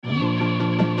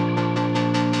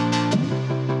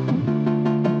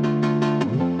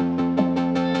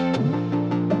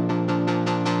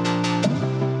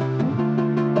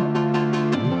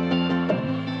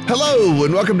Hello,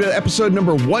 and welcome to episode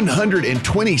number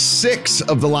 126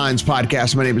 of the Lines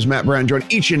Podcast. My name is Matt Brown,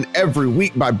 joined each and every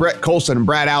week by Brett Colson and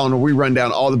Brad Allen, where we run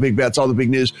down all the big bets, all the big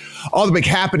news, all the big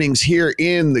happenings here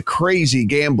in the crazy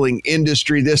gambling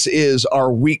industry. This is our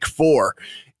week 4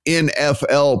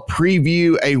 NFL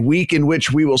preview, a week in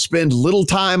which we will spend little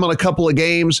time on a couple of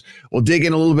games. We'll dig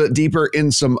in a little bit deeper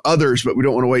in some others, but we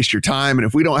don't want to waste your time. And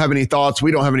if we don't have any thoughts,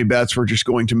 we don't have any bets, we're just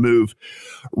going to move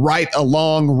right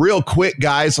along. Real quick,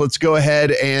 guys, let's go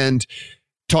ahead and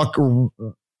talk.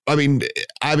 I mean,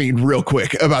 real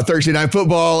quick about Thursday Night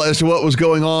Football as to what was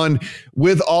going on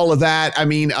with all of that. I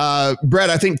mean, Brett,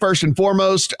 I think first and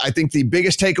foremost, I think the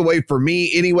biggest takeaway for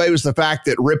me anyway was the fact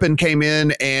that Rypien came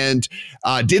in and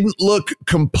didn't look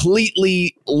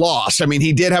completely lost. I mean,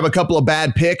 he did have a couple of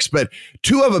bad picks, but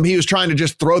 2 of them, he was trying to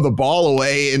just throw the ball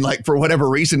away and for whatever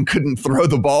reason, couldn't throw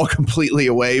the ball completely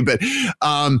away, but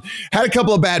had a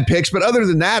couple of bad picks. But other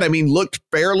than that, I mean, looked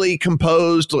fairly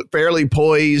composed, looked fairly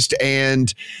poised.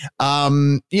 And,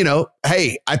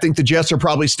 hey, I think the Jets are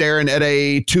probably staring at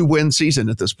a 2-win season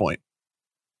at this point.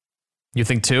 You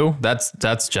think 2?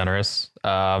 That's generous.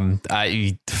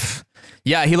 He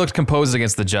looked composed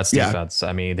against the Jets defense.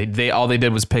 I mean, they all they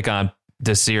did was pick on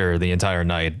Desir the entire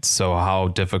night. So how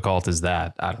difficult is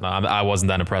that? I don't know. I wasn't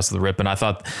that impressed with Rypien. I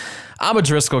thought I'm a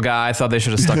Driscoll guy. I thought they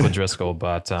should have stuck with Driscoll,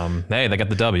 but hey, they got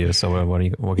the W. So what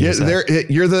can you say?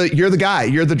 You're the guy.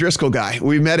 You're the Driscoll guy.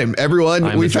 We met him.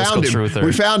 Everyone, we found him. Truther.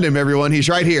 We found him. Everyone, he's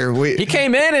right here. He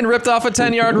came in and ripped off a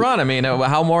 10-yard run. I mean,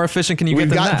 how more efficient can you get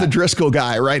than that? We've got the Driscoll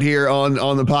guy right here on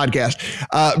the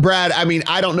podcast. Brad, I mean,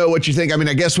 I don't know what you think. I mean,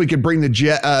 I guess we could bring the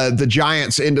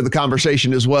Giants into the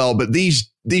conversation as well, but these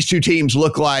 2 teams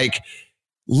look like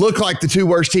the 2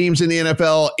 worst teams in the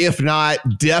NFL, if not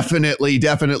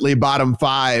definitely bottom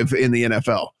 5 in the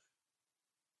NFL.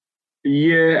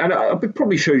 Yeah, and it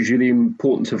probably shows you the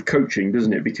importance of coaching,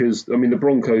 doesn't it? Because, I mean, the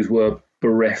Broncos were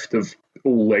bereft of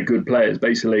all their good players,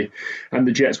 basically, and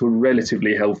the Jets were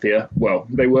relatively healthier. Well,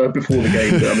 they were before the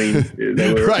game, but I mean,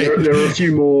 there were a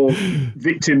few more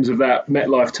victims of that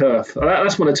MetLife turf.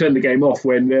 That's when I turned the game off,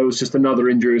 when there was just another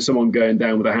injury of someone going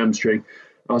down with a hamstring.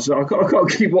 I was like, I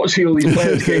can't keep watching all these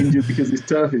players get injured because this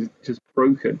turf is just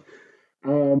broken.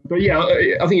 But yeah,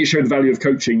 I think it showed the value of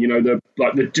coaching. You know,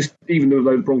 even though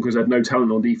the Broncos had no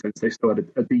talent on defense, they still had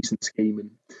a decent scheme,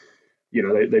 and you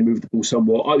know they moved the ball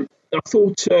somewhat. I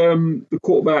thought the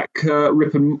quarterback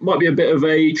Rypien might be a bit of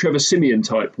a Trevor Siemian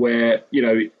type, where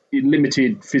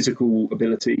limited physical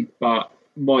ability, but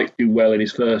might do well in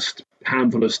his first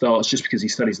handful of starts just because he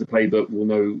studies the playbook, will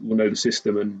know the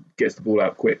system and gets the ball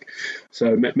out quick.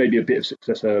 So maybe a bit of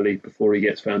success early before he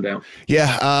gets found out.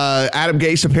 Yeah, Adam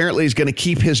Gase apparently is going to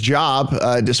keep his job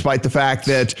despite the fact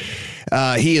that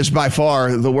he is by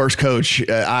far the worst coach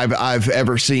I've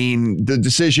ever seen. The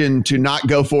decision to not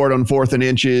go for it on 4th and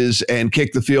inches and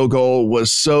kick the field goal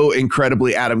was so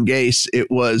incredibly Adam Gase. It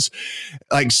was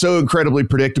so incredibly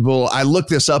predictable. I looked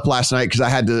this up last night because I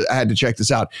had to check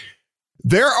this out.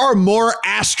 There are more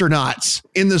astronauts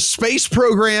in the space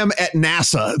program at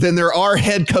NASA than there are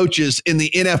head coaches in the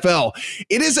NFL.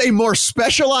 It is a more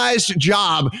specialized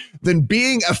job than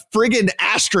being a friggin'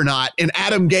 astronaut, and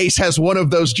Adam Gase has one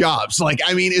of those jobs.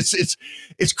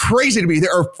 It's crazy to me.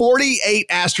 There are 48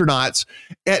 astronauts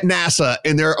at NASA,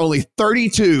 and there are only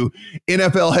 32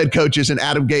 NFL head coaches, and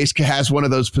Adam Gase has one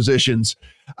of those positions.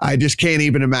 I just can't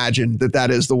even imagine that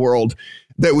is the world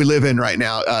that we live in right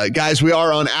now. Guys, we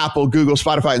are on Apple, Google,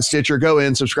 Spotify, and Stitcher. Go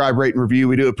in, subscribe, rate, and review.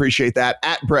 We do appreciate that.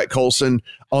 At Brett Colson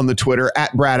on the Twitter,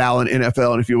 at Brad Allen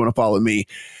NFL. And if you want to follow me,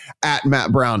 at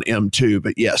Matt Brown M2.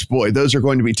 But yes, boy, those are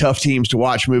going to be tough teams to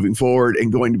watch moving forward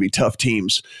and going to be tough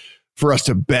teams for us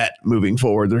to bet moving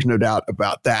forward. There's no doubt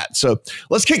about that. So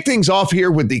let's kick things off here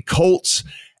with the Colts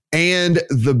and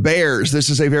the Bears. This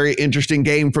is a very interesting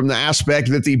game from the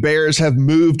aspect that the Bears have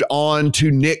moved on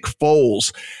to Nick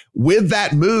Foles. With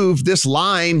that move, this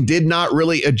line did not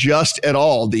really adjust at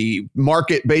all. The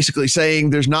market basically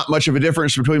saying there's not much of a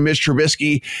difference between Mitch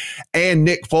Trubisky and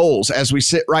Nick Foles. As we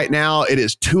sit right now, it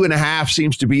is 2.5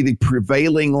 seems to be the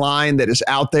prevailing line that is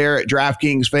out there at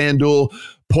DraftKings, FanDuel,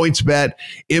 PointsBet,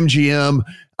 MGM.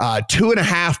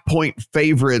 2.5 point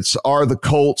favorites are the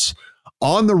Colts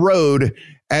on the road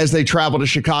as they travel to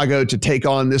Chicago to take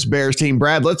on this Bears team.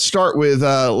 Brad, let's start with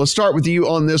you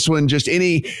on this one. Just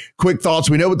any quick thoughts?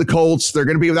 We know with the Colts, they're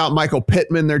going to be without Michael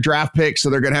Pittman, their draft pick, so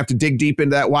they're going to have to dig deep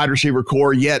into that wide receiver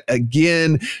core yet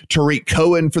again. Tariq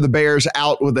Cohen for the Bears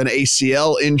out with an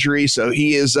ACL injury, so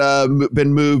he has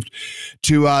been moved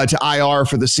to IR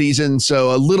for the season.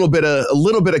 So a little bit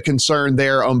of concern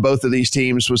there on both of these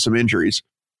teams with some injuries.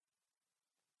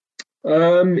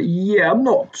 Yeah, I'm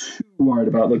not too worried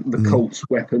about the Colts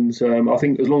weapons. I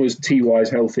think as long as Ty is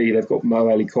healthy, they've got Mo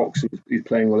Ali Cox who's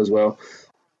playing well as well,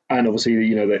 and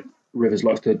obviously that Rivers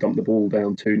likes to dump the ball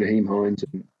down to Naheem Hines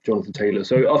and Jonathan Taylor.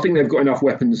 So I think they've got enough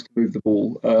weapons to move the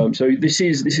ball. So this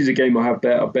is a game I have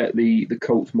bet. I bet the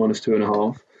Colts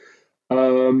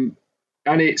 -2.5.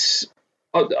 And it's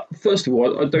first of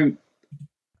all, I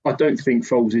don't think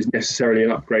Foles is necessarily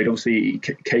an upgrade. Obviously, he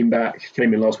came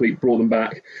in last week, brought them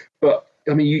back. But,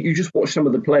 I mean, you just watch some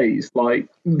of the plays. Like,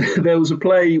 there was a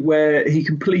play where he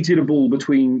completed a ball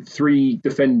between 3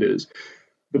 defenders.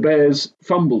 The Bears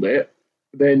fumbled it,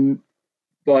 then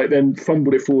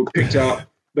fumbled it forward, picked up,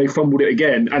 they fumbled it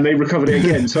again, and they recovered it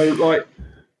again. So,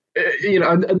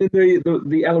 and then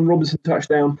the Allen Robinson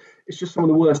touchdown, it's just some of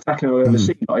the worst tackling I've ever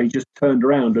seen. Like, he just turned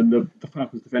around and the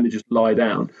Falcons defender just lie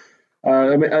down.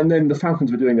 And then the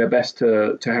Falcons were doing their best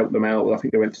to help them out. I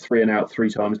think they went 3 and out 3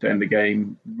 times to end the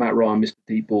game. Matt Ryan missed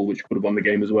a deep ball, which could have won the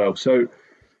game as well. So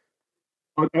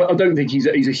I don't think he's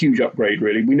a huge upgrade,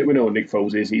 really. We know what Nick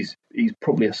Foles is. He's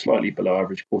probably a slightly below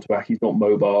average quarterback. He's not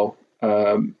mobile.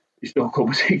 He's not got a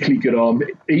particularly good arm.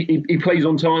 He plays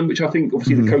on time, which I think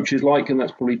obviously the coaches like, and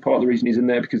that's probably part of the reason he's in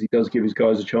there, because he does give his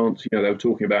guys a chance. They were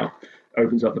talking about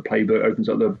opens up the playbook, opens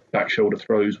up the back shoulder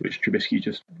throws, which Trubisky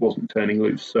just wasn't turning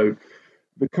loose. So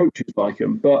the coaches like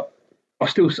him, but I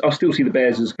still see the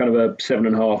Bears as kind of a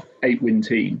 7.5, 8-win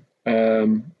team.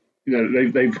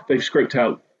 They've scraped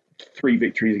out 3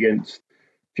 victories against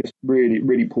just really,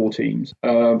 really poor teams.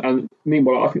 And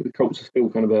meanwhile, I think the Colts are still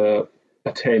kind of a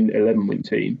 10, 11-win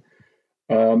team.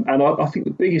 And I think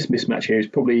the biggest mismatch here is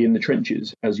probably in the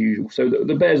trenches, as usual. So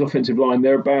the Bears' offensive line,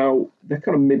 they're kind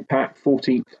of mid-pack,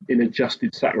 14th in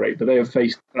adjusted sack rate, but they have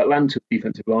faced Atlanta's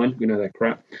defensive line. We know they're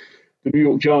crap. The New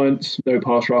York Giants, no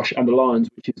pass rush, and the Lions,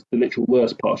 which is the literal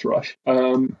worst pass rush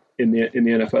in the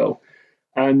NFL.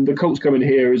 And the Colts come in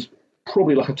here as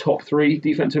probably like a top 3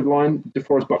 defensive line.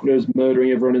 DeForest Buckner's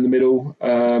murdering everyone in the middle.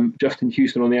 Justin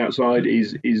Houston on the outside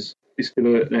is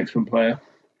still an excellent player.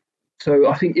 So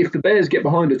I think if the Bears get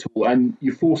behind it all and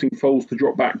you're forcing Foles to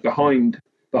drop back behind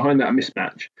that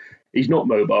mismatch, he's not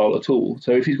mobile at all.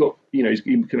 So if he's got, he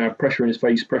can have pressure in his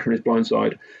face, pressure in his blind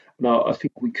side. Now I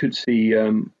think we could see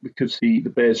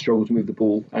the Bears struggle to move the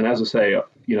ball. And as I say,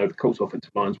 the Colts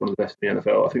offensive line is one of the best in the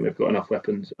NFL. I think they've got enough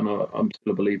weapons, and I'm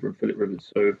still a believer in Philip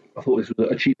Rivers. So I thought this was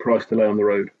a cheap price to lay on the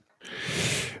road.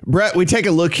 Brett, we take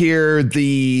a look here.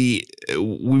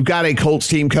 We've got a Colts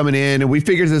team coming in, and we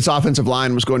figured this offensive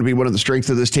line was going to be one of the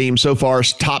strengths of this team. So far,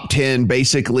 it's top 10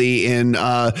 basically in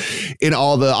all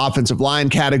the offensive line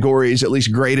categories, at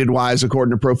least graded wise,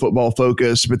 according to Pro Football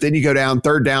Focus. But then you go down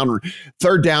third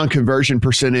down conversion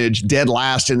percentage, dead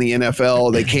last in the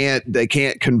NFL. They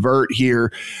can't convert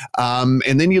here.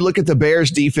 And then you look at the Bears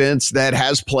defense that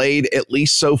has played, at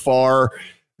least so far,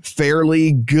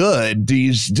 fairly good.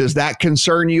 Does that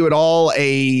concern you at all?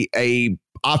 A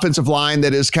offensive line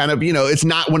that is kind of, it's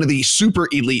not one of the super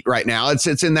elite right now.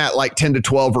 It's in that like 10 to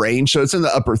 12 range. So it's in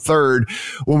the upper third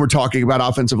when we're talking about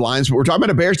offensive lines, but we're talking about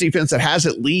a Bears defense that has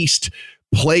at least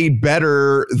played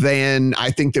better than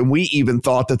we even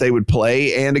thought that they would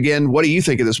play. And again, what do you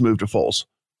think of this move to Foles?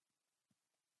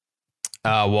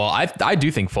 Well, I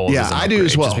do think Foles. Yeah, is an I do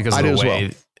as well. Just because of the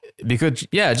way.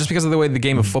 Just because of the way the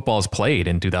game of football is played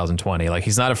in 2020. Like,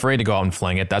 he's not afraid to go out and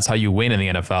fling it. That's how you win in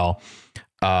the NFL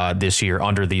this year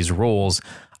under these rules.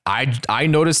 I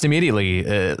noticed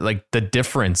immediately like the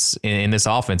difference in this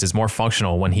offense is more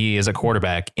functional when he is a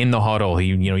quarterback in the huddle.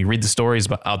 You read the stories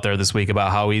out there this week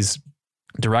about how he's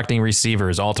directing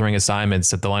receivers, altering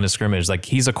assignments at the line of scrimmage. Like,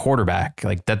 he's a quarterback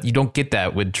like that. You don't get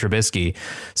that with Trubisky.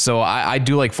 So I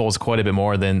do like Foles quite a bit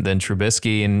more than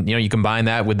Trubisky. And, you combine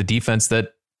that with the defense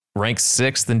that ranks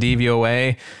 6th in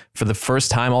DVOA for the first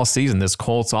time all season. This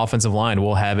Colts offensive line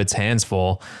will have its hands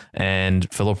full, and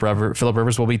Philip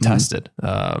Rivers will be tested.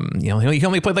 He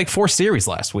only played like 4 series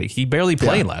last week. He barely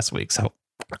played last week. So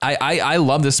I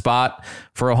love this spot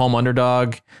for a home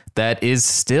underdog that is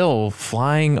still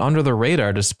flying under the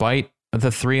radar despite the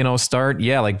 3-0 start.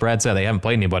 Yeah, like Brad said, they haven't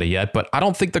played anybody yet, but I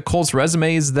don't think the Colts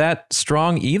resume is that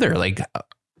strong either. Like,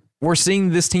 we're seeing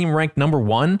this team ranked number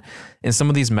 1 in some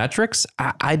of these metrics.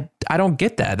 I don't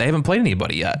get that. They haven't played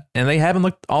anybody yet, and they haven't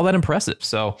looked all that impressive.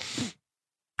 So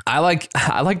I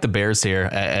like the Bears here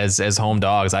as home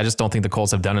dogs. I just don't think the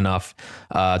Colts have done enough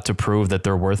to prove that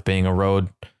they're worth being a road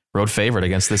road favorite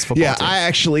against this football team. I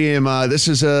actually am. This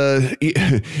is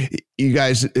you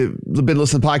guys have been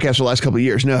listening to the podcast for the last couple of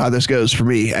years, know how this goes for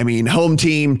me. I mean, home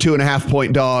team,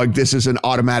 2.5-point dog. This is an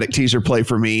automatic teaser play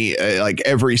for me, like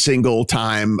every single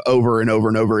time, over and over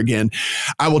and over again.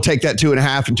 I will take that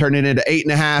 2.5 and turn it into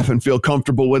 8.5 and feel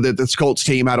comfortable with it. This Colts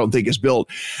team, I don't think, is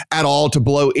built at all to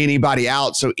blow anybody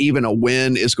out. So even a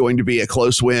win is going to be a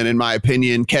close win, in my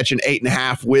opinion. Catching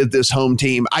 8.5 with this home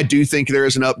team, I do think there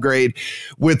is an upgrade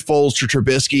with Foles to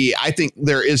Trubisky. I think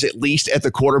there is, at least at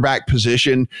the quarterback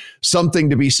position, something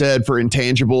to be said for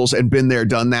intangibles and been there,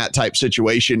 done that type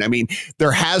situation. I mean,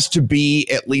 there has to be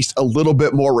at least a little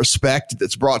bit more respect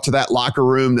that's brought to that locker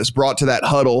room, that's brought to that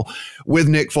huddle with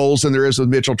Nick Foles than there is with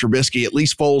Mitchell Trubisky. At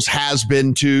least Foles has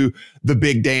been to the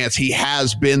big dance. He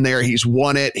has been there. He's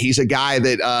won it. He's a guy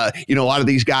that, a lot of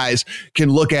these guys can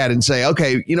look at and say,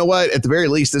 okay, you know what? At the very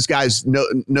least, this guy's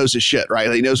knows his shit,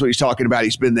 right? He knows what he's talking about.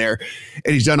 He's been there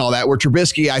and he's done all that. Where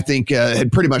Trubisky, I think,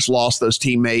 had pretty much lost those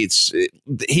teammates.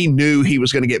 He knew he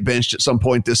was going to get benched at some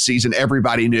point this season.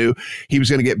 Everybody knew he was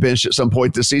going to get benched at some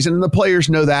point this season. And the players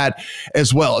know that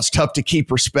as well. It's tough to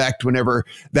keep respect whenever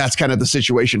that's kind of the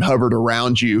situation hovered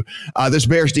around you. This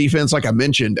Bears defense, like I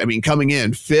mentioned, I mean, coming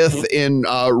in 5th in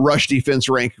rush defense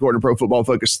rank, according to Pro Football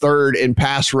Focus, 3rd in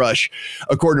pass rush,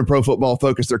 according to Pro Football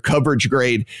Focus. Their coverage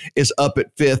grade is up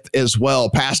at 5th as well.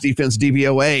 Pass defense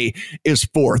DVOA is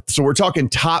 4th. So we're talking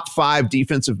top 5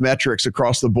 defensive metrics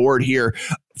across the board here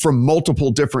from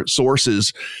multiple different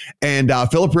sources. And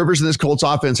Phillip Rivers in this Colts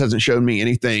offense hasn't shown me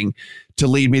anything to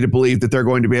lead me to believe that they're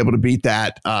going to be able to beat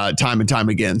that time and time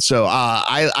again. So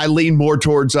I lean more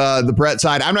towards the Brett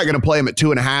side. I'm not going to play him at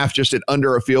 2.5, just at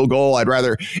under a field goal. I'd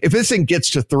rather, if this thing gets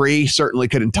to 3, certainly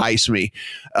could entice me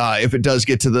if it does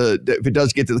get to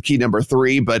the key number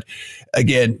 3. But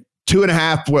again,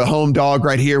 2.5 with a home dog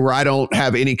right here, where I don't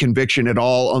have any conviction at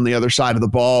all on the other side of the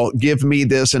ball. Give me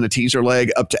this in a teaser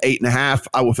leg up to 8.5.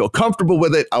 I will feel comfortable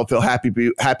with it. I'll feel happy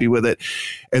with it,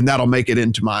 and that'll make it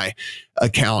into my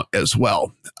account as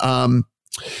well. All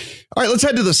right, let's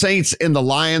head to the Saints and the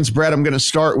Lions. Brett, I'm going to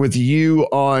start with you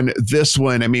on this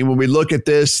one. I mean, when we look at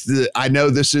this, I know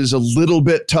this is a little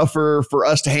bit tougher for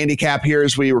us to handicap here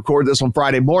as we record this on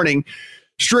Friday morning,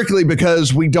 strictly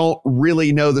because we don't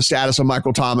really know the status of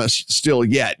Michael Thomas still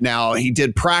yet. Now, he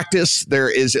did practice.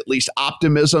 There is at least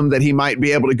optimism that he might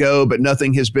be able to go, but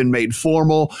nothing has been made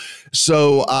formal.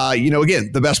 So,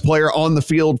 again, the best player on the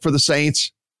field for the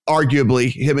Saints,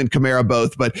 arguably him and Kamara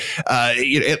both, but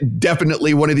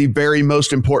definitely one of the very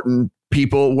most important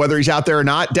people, whether he's out there or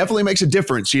not, definitely makes a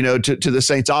difference, to the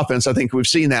Saints offense. I think we've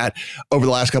seen that over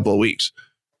the last couple of weeks.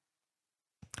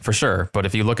 For sure. But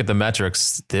if you look at the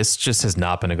metrics, this just has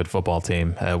not been a good football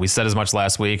team. We said as much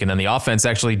last week, and then the offense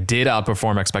actually did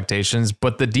outperform expectations,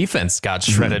 but the defense got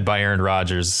shredded by Aaron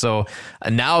Rodgers. So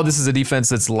now this is a defense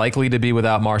that's likely to be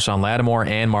without Marshawn Lattimore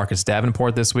and Marcus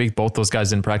Davenport this week. Both those guys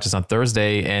didn't practice on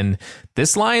Thursday. And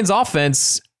this Lions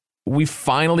offense, we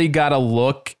finally got a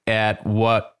look at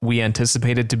what we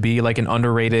anticipated to be like an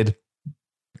underrated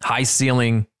high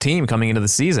ceiling team coming into the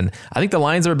season. I think the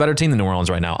Lions are a better team than New Orleans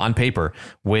right now on paper,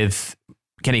 with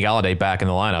Kenny Golladay back in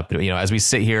the lineup. As we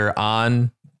sit here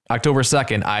on October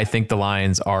 2nd, I think the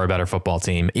Lions are a better football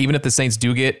team. Even if the Saints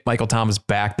do get Michael Thomas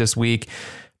back this week,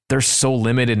 they're so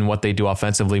limited in what they do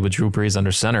offensively with Drew Brees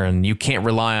under center. And you can't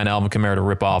rely on Alvin Kamara to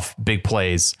rip off big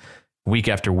plays week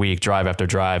after week, drive after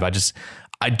drive.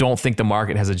 I don't think the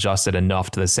market has adjusted enough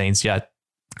to the Saints yet.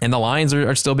 And the Lions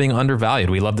are still being undervalued.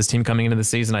 We love this team coming into the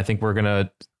season. I think we're going to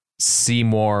see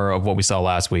more of what we saw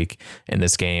last week in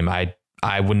this game.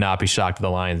 I would not be shocked if the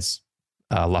Lions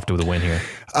left with a win here.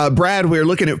 Brad, we're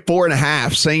looking at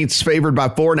 4.5. Saints favored by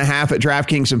 4.5 at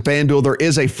DraftKings and FanDuel. There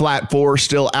is a flat 4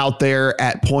 still out there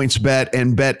at PointsBet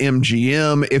and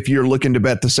BetMGM. If you're looking to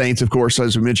bet the Saints, of course,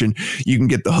 as we mentioned, you can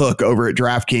get the hook over at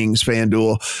DraftKings,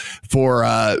 FanDuel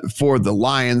for the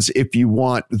Lions if you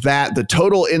want that. The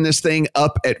total in this thing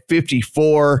up at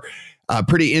 54.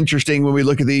 Pretty interesting when we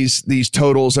look at these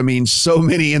totals. I mean, so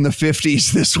many in the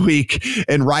 50s this week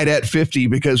and right at 50,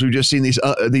 because we've just seen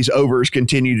these overs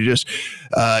continue to just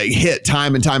hit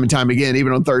time and time again.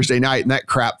 Even on Thursday night in that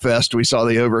crap fest, we saw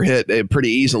the over hit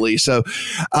pretty easily. So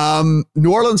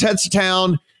New Orleans heads to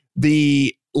town.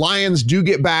 The Lions do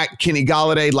get back Kenny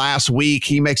Golladay last week.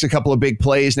 He makes a couple of big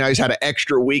plays. Now he's had an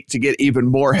extra week to get even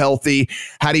more healthy.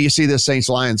 How do you see this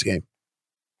Saints-Lions game?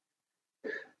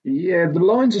 Yeah, the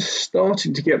Lions are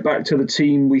starting to get back to the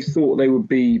team we thought they would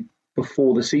be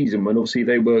before the season, when obviously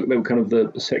they were kind of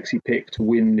the sexy pick to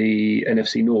win the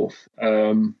NFC North,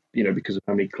 because of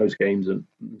how many close games and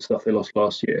stuff they lost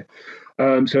last year.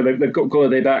 So they've got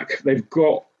Golladay back. They've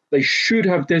got They should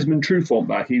have Desmond Trufant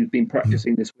back. He's been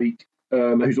practicing this week,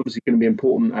 who's obviously going to be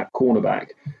important at cornerback.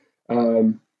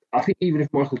 I think even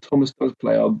if Michael Thomas does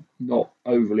play, I'm not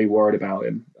overly worried about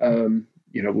him.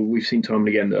 We've seen time and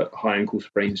again that high ankle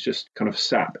sprains just kind of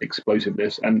sap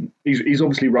explosiveness, and he's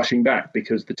obviously rushing back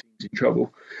because the team's in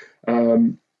trouble.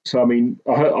 So, I mean,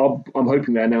 I'm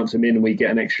hoping they announce him in and we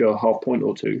get an extra half point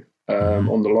or two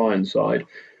on the Lions side.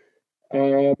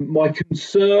 My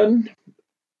concern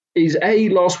is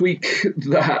last week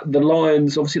that the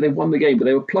Lions, obviously they won the game, but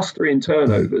they were +3 in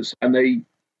turnovers, and they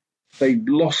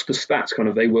lost the stats. Kind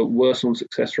of, they were worse on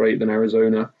success rate than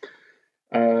Arizona,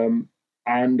 and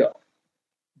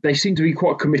they seem to be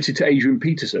quite committed to Adrian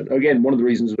Peterson. Again, one of the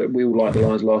reasons that we all liked the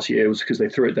Lions last year was because they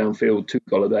threw it downfield to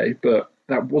Golladay, but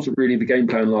that wasn't really the game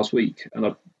plan last week.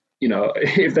 And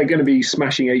if they're going to be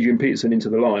smashing Adrian Peterson into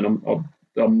the line,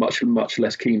 I'm much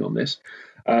less keen on this.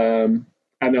 And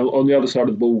on the other side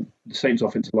of the ball, the Saints'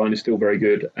 offensive line is still very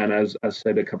good. And as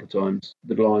said a couple of times,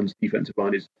 the Lions' defensive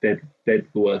line is dead the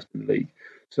worst in the league.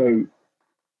 So,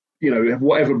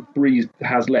 whatever Breeze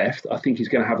has left, I think he's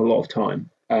going to have a lot of time.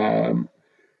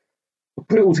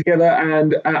 Put it all together,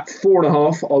 and at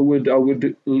 4.5, I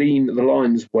would lean the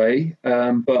Lions' way,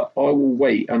 but I will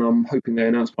wait, and I'm hoping they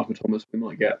announce Michael Thomas. We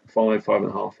might get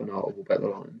 5.5, and I will bet the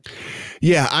Lions.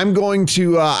 Yeah, I'm going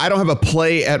to. I don't have a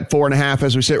play at 4.5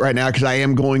 as we sit right now because I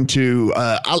am going to.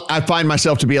 I find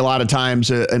myself to be a lot of times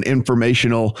an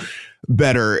informational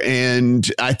bettor,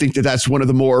 and I think that's one of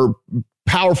the more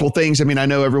powerful things. I mean, I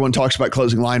know everyone talks about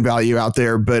closing line value out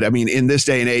there, but I mean, in this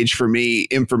day and age, for me,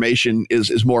 information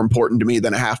is more important to me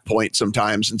than a half point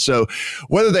sometimes. And so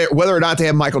whether or not they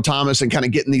have Michael Thomas and kind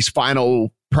of getting these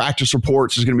final practice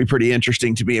reports is going to be pretty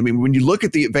interesting to me. I mean, when you look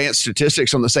at the advanced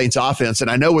statistics on the Saints offense,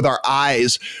 and I know with our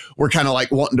eyes, we're kind of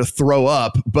like wanting to throw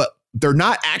up, but they're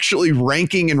not actually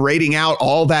ranking and rating out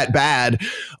all that bad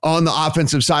on the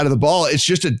offensive side of the ball. It's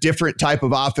just a different type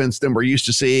of offense than we're used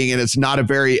to seeing, and it's not a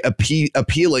very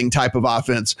appealing type of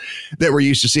offense that we're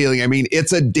used to seeing. I mean,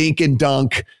 it's a dink and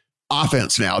dunk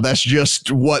offense now. That's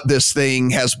just what this thing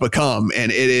has become, and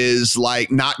it is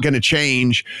like not going to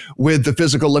change with the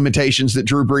physical limitations that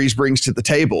Drew Brees brings to the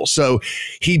table. So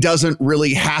he doesn't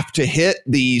really have to hit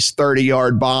these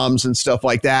 30-yard bombs and stuff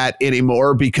like that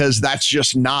anymore because that's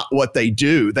just not what they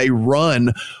do. They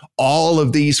run all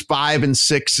of these 5 and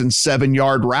 6 and 7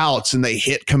 yard routes, and they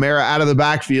hit Kamara out of the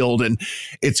backfield, and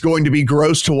it's going to be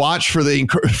gross to watch for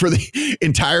the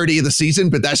entirety of the season.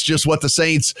 But that's just what the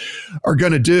Saints are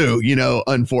going to do,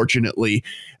 unfortunately.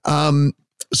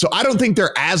 So I don't think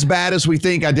they're as bad as we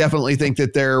think. I definitely think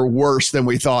that they're worse than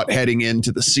we thought heading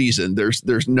into the season.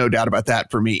 There's no doubt about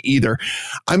that for me either.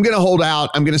 I'm going to hold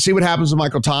out. I'm going to see what happens with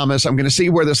Michael Thomas. I'm going to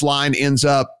see where this line ends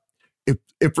up.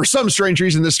 If for some strange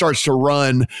reason this starts to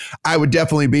run, I would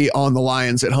definitely be on the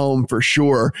Lions at home for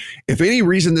sure. If any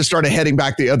reason this started heading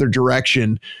back the other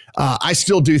direction, I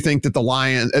still do think that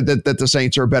that the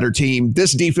Saints are a better team.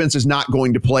 This defense is not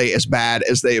going to play as bad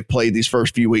as they have played these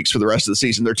first few weeks for the rest of the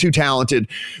season. They're too talented.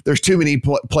 There's too many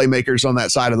playmakers on that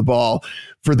side of the ball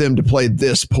for them to play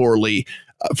this poorly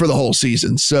for the whole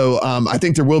season. So I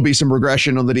think there will be some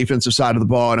regression on the defensive side of the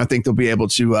ball, and I think they'll be able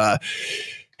to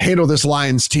handle this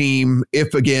Lions team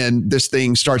if, again, this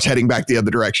thing starts heading back the other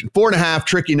direction. 4.5,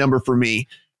 tricky number for me.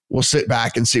 We'll sit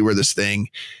back and see where this thing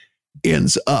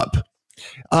ends up.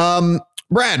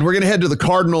 Brad, we're going to head to the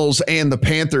Cardinals and the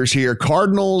Panthers here.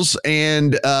 Cardinals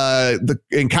and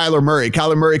Kyler Murray.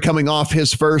 Kyler Murray coming off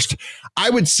his first,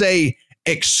 I would say,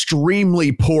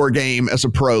 extremely poor game as a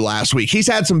pro last week. He's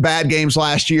had some bad games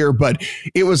last year, but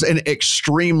it was an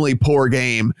extremely poor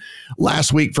game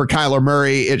last week for Kyler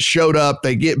Murray. It showed up.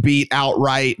 They get beat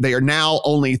outright. They are now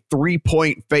only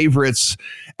 3-point favorites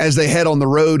as they head on the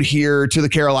road here to the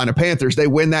Carolina Panthers. They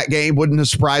win that game. Wouldn't have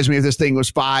surprised me if this thing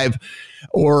was 5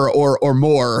 or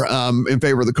more in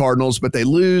favor of the Cardinals, but they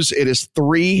lose. It is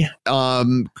 3.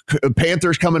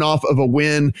 Panthers coming off of a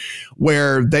win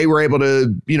where they were able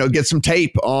to, get some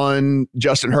tape on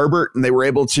Justin Herbert, and they were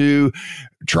able to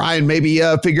try and maybe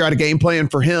figure out a game plan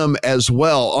for him as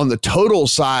well. On the total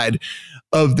side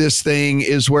of this thing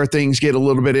is where things get a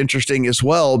little bit interesting as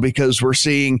well, because we're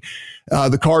seeing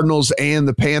the Cardinals and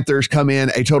the Panthers come in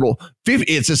a total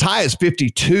 50. It's as high as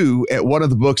 52 at one of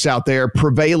the books out there,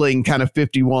 prevailing kind of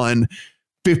 51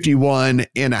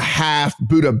 and a half.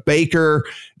 Budda Baker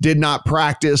did not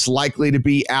practice, likely to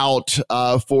be out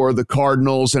for the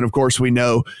Cardinals. And of course, we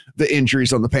know the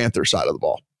injuries on the Panther side of the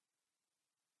ball.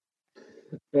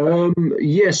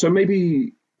 So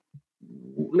maybe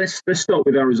let's start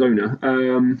with Arizona.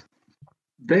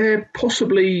 They're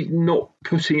possibly not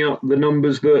putting up the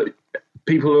numbers that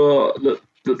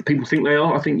that people think they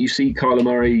are. I think you see Kyler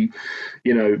Murray,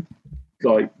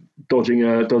 like dodging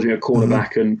a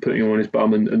cornerback and putting him on his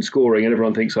bum and scoring, and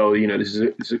everyone thinks, this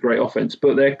is a great offense.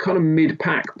 But they're kind of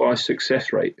mid-pack by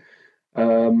success rate.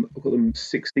 I've got them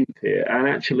 16th here, and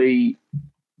actually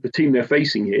the team they're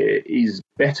facing here is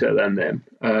better than them.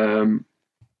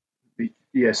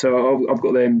 So I've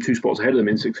got them 2 spots ahead of them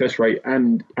in success rate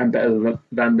and better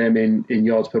than them in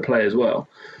yards per play as well,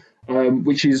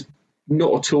 which is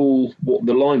not at all what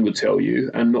the line would tell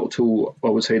you, and not at all, I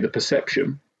would say, the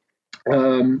perception.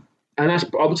 And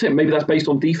I would say maybe that's based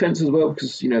on defense as well,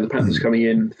 because the Panthers coming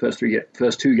in first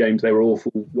 2 games they were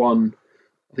awful. One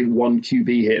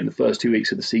QB hit in the first 2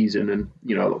 weeks of the season, and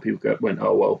a lot of people went,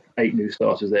 oh well, 8 new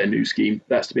starters there, new scheme,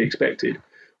 that's to be expected.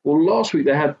 Well, last week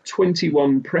they had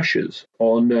 21 pressures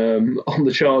on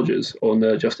the Chargers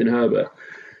on Justin Herbert,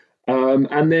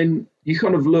 and then you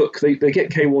kind of look. They get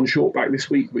K1 Short back this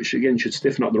week, which again should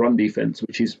stiffen up the run defense,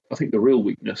 which is I think the real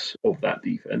weakness of that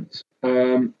defense.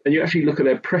 And you actually look at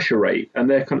their pressure rate, and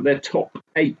they're top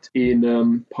 8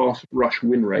 in pass rush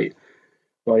win rate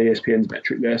by ESPN's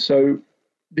metric there. So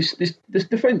this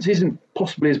defense isn't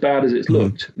possibly as bad as it's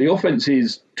looked. The offense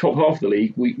is top half of the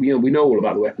league. We know all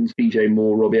about the weapons: DJ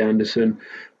Moore, Robbie Anderson,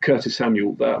 Curtis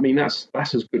Samuel. That's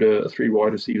as good a 3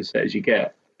 wide receiver set as you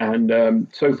get. And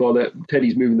so far,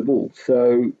 Teddy's moving the ball.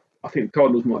 So I think the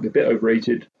Cardinals might be a bit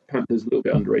overrated. Panthers a little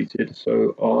bit underrated.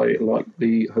 So I like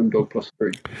the home dog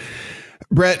 +3.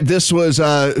 Brett, this was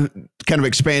kind of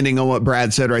expanding on what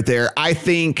Brad said right there. I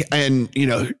think, and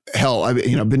hell, I've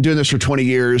been doing this for 20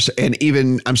 years, and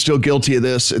even I'm still guilty of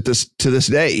this to this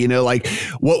day. Like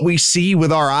what we see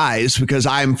with our eyes, because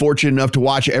I'm fortunate enough to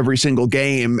watch every single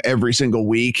game every single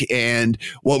week, and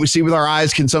what we see with our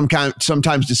eyes can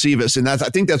sometimes deceive us. And I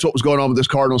think that's what was going on with this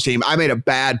Cardinals team. I made a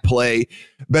bad play,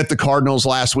 bet the Cardinals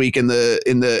last week in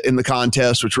the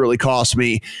contest, which really cost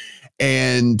me.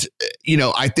 And,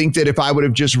 I think that if I would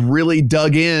have just really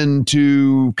dug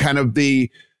into kind of the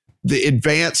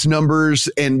advanced numbers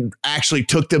and actually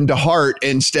took them to heart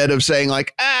instead of saying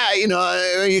like,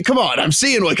 come on, I'm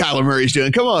seeing what Kyler Murray's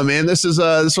doing. Come on, man. This is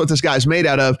what this guy's made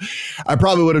out of. I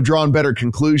probably would have drawn better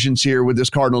conclusions here with this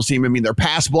Cardinals team. I mean, their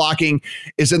pass blocking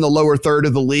is in the lower third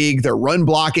of the league. Their run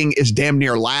blocking is damn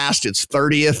near last. It's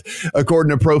 30th,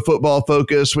 according to Pro Football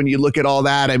Focus. When you look at all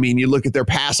that, I mean, you look at their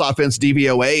pass offense,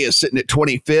 DVOA is sitting at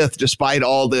 25th, despite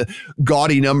all the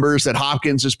gaudy numbers that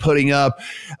Hopkins is putting up.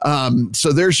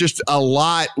 So there's just a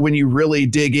lot when you really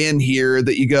dig in here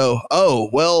that you go, oh,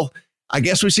 well, I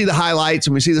guess we see the highlights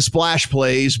and we see the splash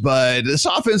plays, but this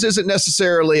offense isn't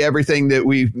necessarily everything that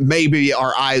maybe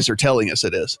our eyes are telling us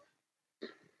it is.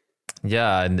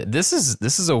 Yeah, and this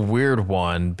is a weird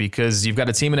one because you've got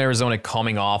a team in Arizona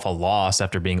coming off a loss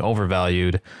after being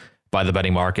overvalued by the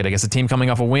betting market. I guess a team coming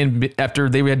off a win after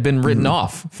they had been written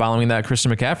off following that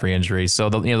Christian McCaffrey injury. So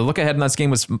the look ahead in this game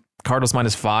was Cardinals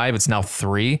 -5. It's now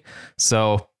 3.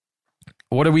 So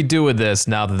what do we do with this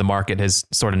now that the market has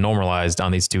sort of normalized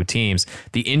on these two teams?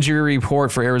 The injury report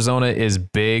for Arizona is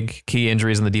big. Key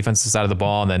injuries on the defensive side of the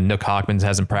ball. And then Nook Hawkins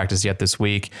hasn't practiced yet this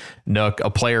week. Nook, a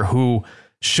player who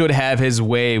should have his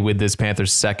way with this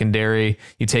Panthers secondary.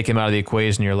 You take him out of the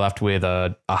equation, you're left with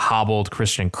a hobbled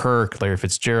Christian Kirk, Larry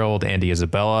Fitzgerald, Andy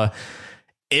Isabella.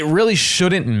 It really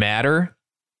shouldn't matter.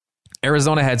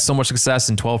 Arizona had so much success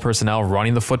in 12 personnel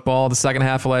running the football the second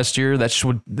half of last year. That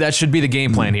should be the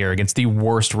game plan here against the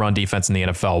worst run defense in the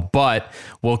NFL. But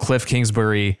will Cliff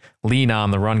Kingsbury lean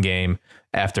on the run game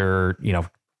after,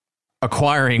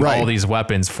 acquiring all these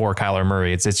weapons for Kyler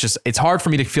Murray? It's hard for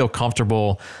me to feel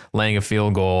comfortable laying a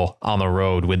field goal on the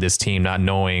road with this team, not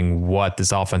knowing what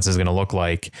this offense is going to look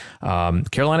like.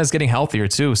 Carolina's getting healthier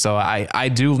too. So I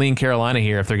do lean Carolina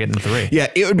here if they're getting 3. Yeah,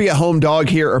 it would be a home dog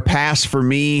here or pass for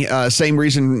me. Same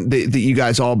reason that you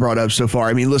guys all brought up so far.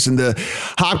 I mean, listen, the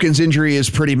Hopkins injury is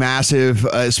pretty massive,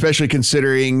 especially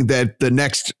considering that the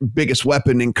next biggest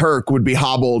weapon in Kirk would be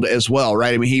hobbled as well,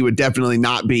 right? I mean, he would definitely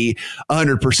not be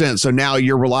 100%. So now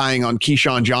you're relying on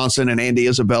Keyshawn Johnson and Andy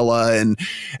Isabella and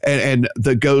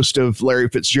the ghost of Larry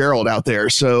Fitzgerald out there.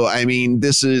 So, I mean,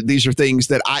 these are things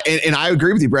that I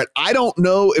agree with you, Brett. I don't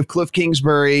know if Cliff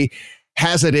Kingsbury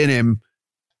has it in him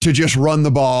to just run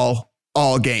the ball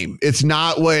all game. It's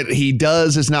not what he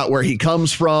does. It's not where he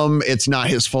comes from. It's not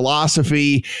his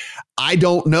philosophy. I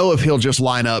don't know if he'll just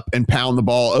line up and pound the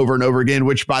ball over and over again,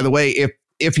 which, by the way,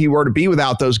 if he were to be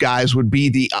without those guys, would be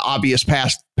the obvious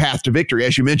path to victory.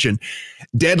 As you mentioned,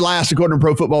 dead last, according to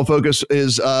Pro Football Focus,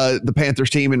 is the Panthers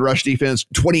team in rush defense,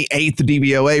 28th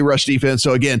DVOA rush defense.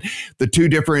 So again, the two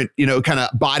different, kind of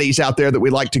bodies out there that we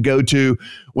like to go to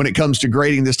when it comes to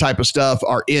grading this type of stuff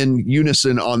are in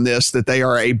unison on this, that they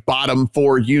are a bottom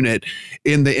 4 unit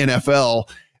in the NFL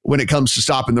when it comes to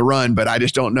stopping the run. But I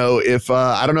just don't know if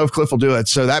Cliff will do it.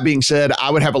 So that being said,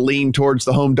 I would have a lean towards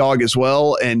the home dog as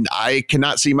well. And I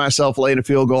cannot see myself laying a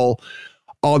field goal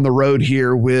on the road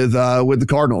here with the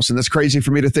Cardinals. And that's crazy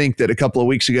for me to think that a couple of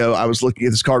weeks ago, I was looking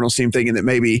at this Cardinals team thinking that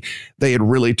maybe they had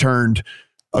really turned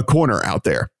a corner out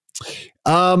there.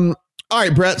 All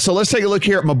right, Brett. So let's take a look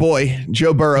here at my boy,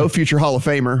 Joe Burrow, future Hall of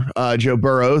Famer, Joe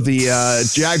Burrow. The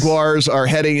Jaguars are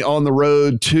heading on the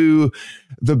road to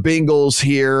the Bengals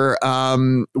here.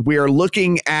 We are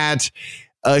looking at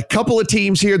a couple of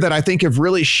teams here that I think have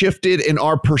really shifted in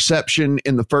our perception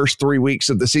in the first 3 weeks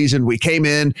of the season. We came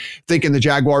in thinking the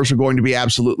Jaguars are going to be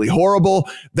absolutely horrible.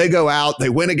 They go out, they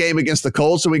win a game against the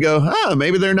Colts, and we go,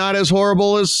 maybe they're not as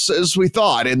horrible as we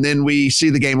thought. And then we see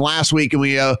the game last week and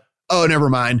we go, oh, never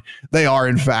mind. They are,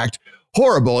 in fact,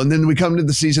 horrible. And then we come to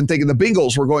the season thinking the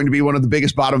Bengals were going to be one of the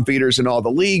biggest bottom feeders in all the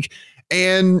league.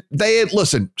 And they,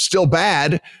 still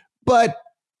bad, but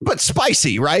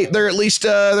spicy, right? They're at least,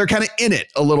 they're kind of in it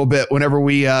a little bit whenever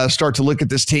we start to look at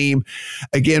this team.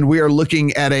 Again, we are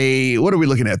looking at what are we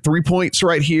looking at? 3 points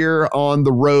right here on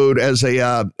the road as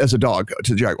a dog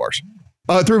to the Jaguars.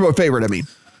 3-point favorite, I mean.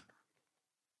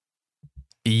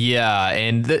 Yeah,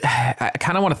 and I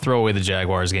kind of want to throw away the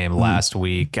Jaguars game last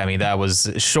week. I mean, that was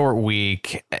a short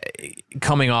week,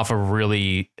 coming off a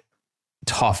really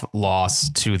tough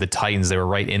loss to the Titans. They were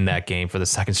right in that game for the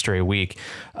second straight week.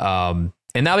 And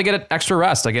now they get an extra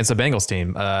rest against a Bengals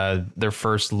team. Their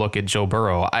first look at Joe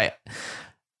Burrow.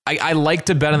 I like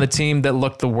to bet on the team that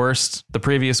looked the worst the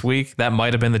previous week. That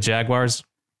might have been the Jaguars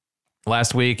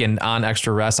last week, and on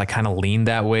extra rest, I kind of leaned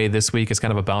that way this week. It's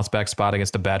kind of a bounce back spot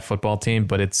against a bad football team,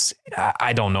 but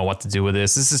I don't know what to do with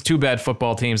this. This is two bad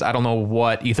football teams. I don't know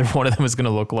what either one of them is going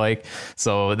to look like.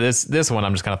 So this one,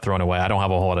 I'm just kind of throwing away. I don't have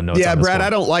a whole lot of notes. Yeah, on this Brad, one.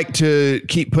 I don't like to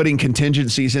keep putting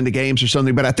contingencies into games or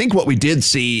something, but I think what we did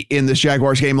see in this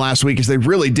Jaguars game last week is they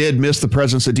really did miss the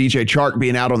presence of DJ Chark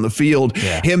being out on the field,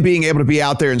 him being able to be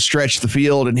out there and stretch the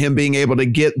field, and him being able to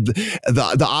get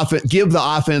the offense, give the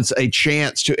offense a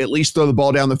chance to at least throw the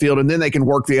ball down the field, and then they can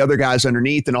work the other guys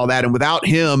underneath and all that. And without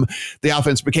him, the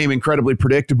offense became incredibly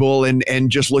predictable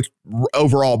and just looked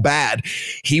overall bad.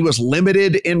 He was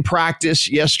limited in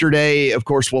practice yesterday. Of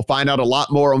course, we'll find out a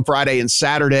lot more on Friday and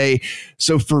Saturday.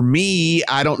 So for me,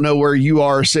 I don't know where you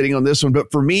are sitting on this one, but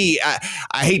for me,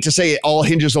 I hate to say it all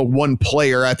hinges on one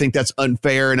player. I think that's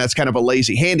unfair, and that's kind of a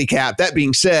lazy handicap. That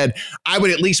being said, I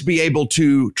would at least be able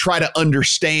to try to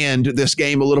understand this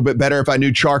game a little bit better if I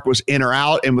knew Chark was in or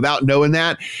out. And without knowing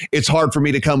that, it's hard for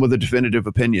me to come with a definitive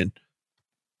opinion.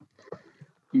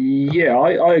 Yeah,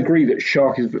 I agree that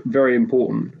Chark is very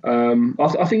important.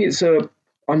 I think it's a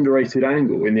underrated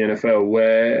angle in the NFL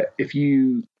where if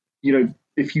you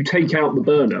take out the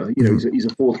burner, he's a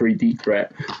 4-3 deep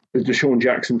threat, the Deshaun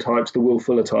Jackson types, the Will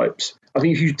Fuller types. I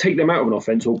think if you take them out of an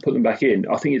offense or put them back in,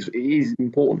 I think it is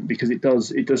important because it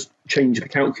does change the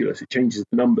calculus. It changes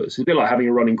the numbers. It's a bit like having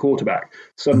a running quarterback.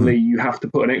 Suddenly you have to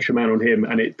put an extra man on him,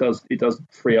 and it does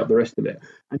free up the rest of it.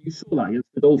 And you saw that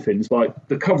against the Dolphins. Like,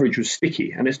 the coverage was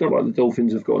sticky, and it's not like the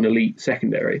Dolphins have got an elite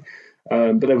secondary,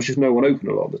 but there was just no one open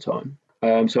a lot of the time.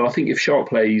 So I think if Chark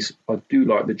plays, I do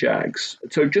like the Jags.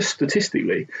 So just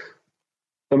statistically,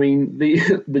 I mean,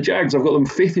 the Jags, I've got them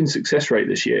 5th in success rate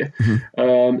this year,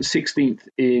 16th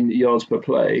in yards per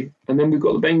play. And then we've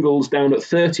got the Bengals down at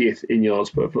 30th in yards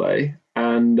per play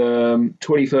and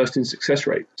 21st in success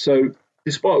rate. So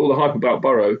despite all the hype about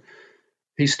Burrow,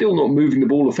 he's still not moving the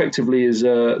ball effectively as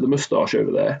the mustache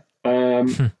over there.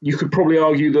 You could probably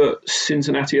argue that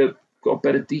Cincinnati are got a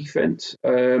better defense. I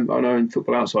know in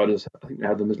Football Outsiders, I think they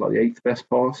had them as like the 8th best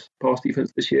pass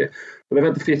defense this year, but they've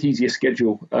had the 5th easiest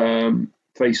schedule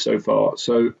faced so far.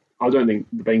 So I don't think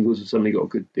the Bengals have suddenly got a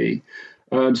good D.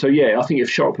 So yeah, I think if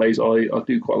Chark plays, I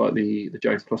do quite like the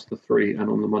Jags plus the 3 and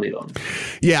on the money line.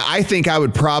 Yeah, I think I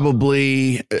would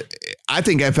probably. I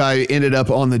think if I ended up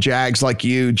on the Jags, like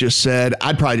you just said,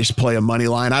 I'd probably just play a money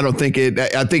line. I don't think it.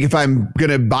 I think if I'm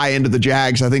going to buy into the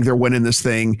Jags, I think they're winning this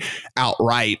thing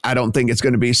outright. I don't think it's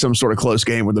going to be some sort of close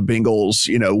game where the Bengals,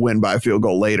 win by a field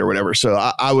goal late or whatever. So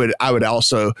I would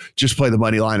also just play the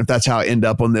money line if that's how I end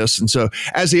up on this. And so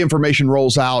as the information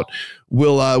rolls out,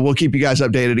 we'll keep you guys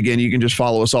updated. Again, you can just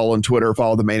follow us all on Twitter,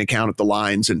 follow the main account at The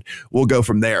Lines, and we'll go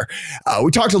from there. We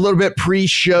talked a little bit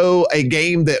pre-show. A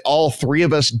game that all three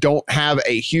of us don't have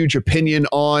a huge opinion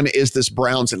on is this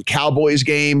Browns and Cowboys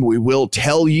game. We will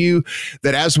tell you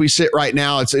that as we sit right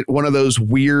now, it's at one of those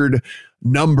weird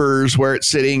numbers where it's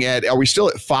sitting at, are we still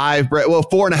at 5, Brett? Well,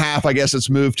 4.5, I guess it's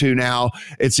moved to now.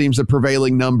 It seems the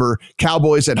prevailing number.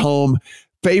 Cowboys at home,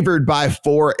 favored by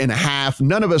 4.5.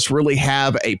 None of us really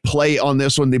have a play on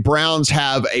this one. The Browns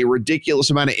have a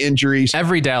ridiculous amount of injuries.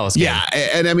 Every Dallas game. Yeah.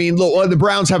 And I mean, look, the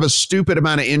Browns have a stupid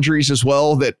amount of injuries as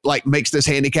well that like makes this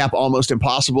handicap almost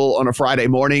impossible on a Friday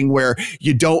morning, where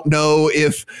you don't know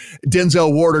if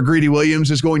Denzel Ward or Greedy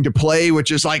Williams is going to play, which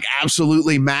is like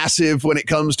absolutely massive when it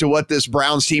comes to what this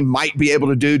Browns team might be able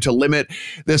to do to limit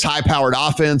this high-powered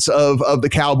offense of the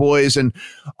Cowboys and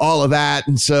all of that.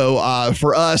 And so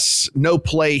for us, no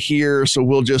play here, so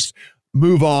we'll just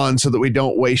move on so that we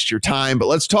don't waste your time. But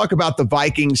let's talk about the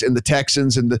Vikings and the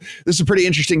Texans. And this is a pretty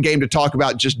interesting game to talk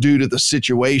about just due to the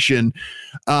situation.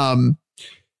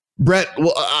 Brett,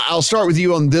 well, I'll start with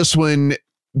you on this one.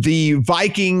 The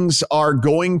Vikings are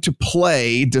going to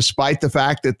play despite the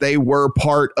fact that they were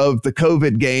part of the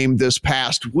COVID game this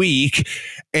past week.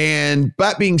 And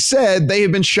that being said, they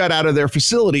have been shut out of their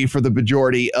facility for the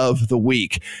majority of the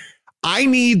week. I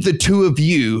need the two of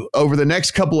you over the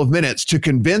next couple of minutes to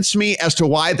convince me as to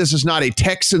why this is not a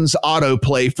Texans auto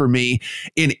play for me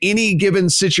in any given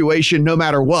situation, no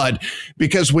matter what.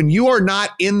 Because when you are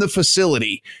not in the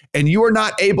facility and you are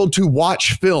not able to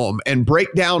watch film and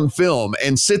break down film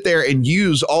and sit there and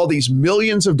use all these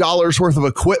millions of dollars worth of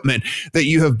equipment that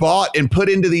you have bought and put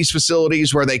into these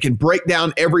facilities where they can break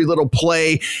down every little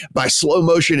play by slow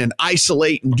motion and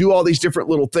isolate and do all these different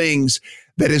little things,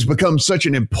 that has become such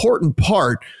an important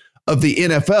part of the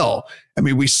NFL. I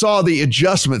mean, we saw the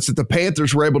adjustments that the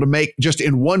Panthers were able to make just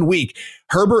in 1 week.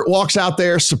 Herbert walks out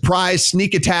there, surprise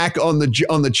sneak attack on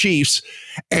the Chiefs,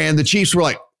 and the Chiefs were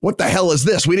like, what the hell is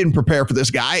this? We didn't prepare for this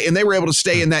guy. And they were able to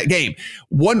stay in that game.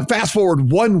 Fast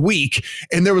forward 1 week,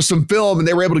 and there was some film, and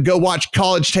they were able to go watch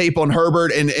college tape on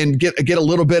Herbert and get a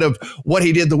little bit of what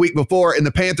he did the week before. And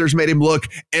the Panthers made him look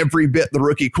every bit the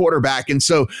rookie quarterback. And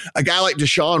so a guy like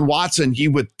Deshaun Watson,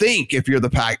 you would think if you're the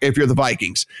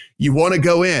Vikings, you want to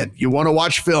go in, you want to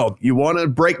watch film, you want to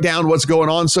break down what's going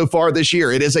on so far this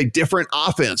year. It is a different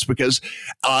offense because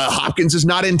Hopkins is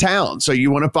not in town. So you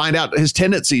want to find out his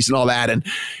tendencies and all that. And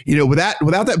you know, without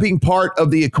that being part of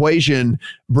the equation,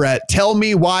 Brett, tell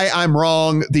me why I'm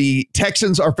wrong. The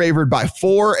Texans are favored by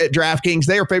 4 at DraftKings.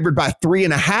 They are favored by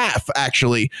 3.5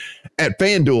 actually at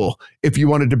FanDuel if you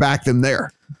wanted to back them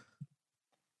there.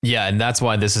 Yeah, and that's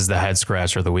why this is the head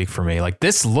scratcher of the week for me. Like,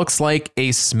 this looks like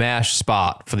a smash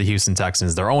spot for the Houston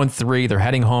Texans. They're 0-3. They're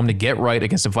heading home to get right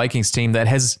against a Vikings team that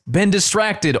has been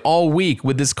distracted all week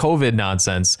with this COVID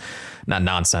nonsense. Not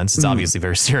nonsense. It's obviously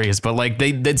very serious, but like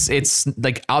it's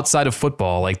like outside of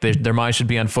football. Like their mind should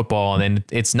be on football, and then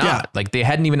it's not. Yeah. Like they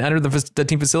hadn't even entered the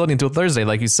team facility until Thursday,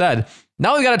 like you said.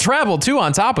 Now they got to travel too.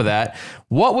 On top of that,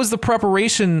 what was the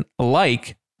preparation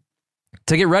like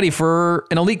to get ready for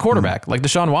an elite quarterback like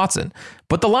Deshaun Watson?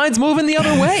 But the line's moving the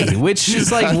other way, which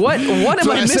is like, what am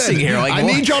I missing here? Like, I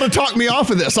need y'all to talk me off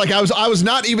of this. Like I was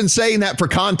not even saying that for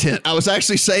content. I was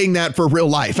actually saying that for real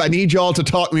life. I need y'all to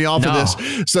talk me off of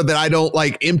this so that I don't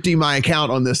like empty my account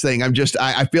on this thing.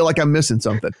 I feel like I'm missing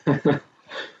something.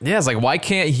 Yeah, it's like, why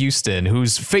can't Houston,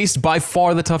 who's faced by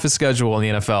far the toughest schedule in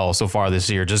the NFL so far this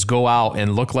year, just go out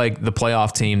and look like the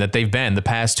playoff team that they've been the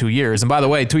past 2 years? And by the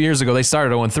way, 2 years ago, they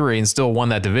started 0-3 and still won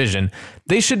that division.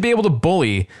 They should be able to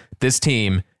bully this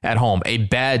team at home, a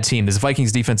bad team. This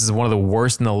Vikings defense is one of the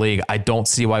worst in the league. I don't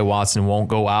see why Watson won't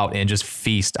go out and just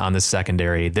feast on the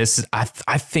secondary. I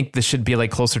think this should be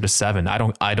like closer to 7. I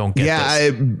don't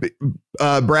get this.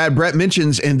 Brett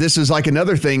mentions, and this is like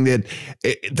another thing that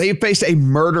they faced a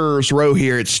murderer's row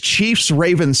here. It's Chiefs,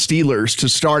 Ravens, Steelers to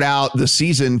start out the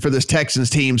season for this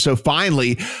Texans team. So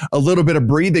finally, a little bit of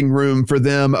breathing room for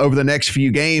them over the next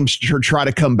few games to try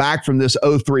to come back from this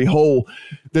 0-3 hole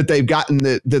that they've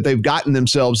gotten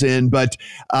themselves in. But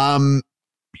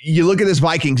you look at this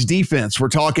Vikings defense, we're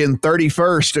talking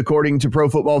 31st, according to Pro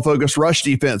Football Focus, rush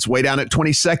defense, way down at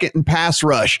 22nd in pass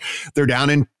rush. They're down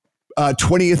in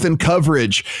 20th in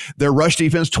coverage. Their rush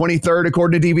defense 23rd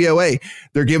according to DVOA.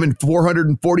 They're giving up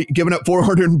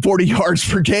 440 yards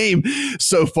per game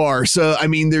so far. So I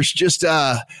mean, there's just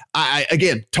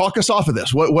again, talk us off of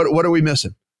this. What are we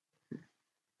missing?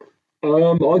 I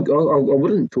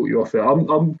wouldn't talk you off it.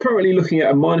 I'm currently looking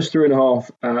at a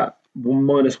 -3.5 at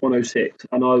 -106,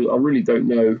 and I really don't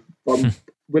know.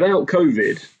 Without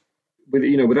COVID,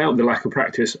 without the lack of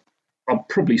practice, I'll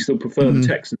probably still prefer the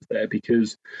Texans there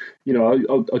because,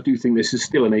 I do think this is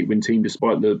still an 8-win team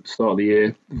despite the start of the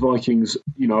year. The Vikings,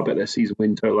 I bet their season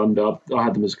win total under. I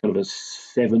had them as kind of a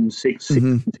 7-6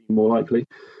 team more likely.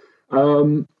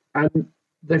 And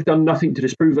they've done nothing to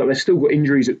disprove that. They've still got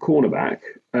injuries at cornerback,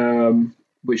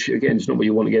 which, again, is not what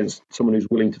you want against someone who's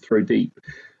willing to throw deep.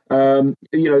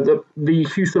 The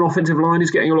Houston offensive line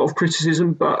is getting a lot of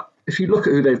criticism, but if you look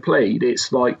at who they've played,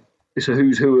 it's a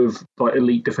who's who of like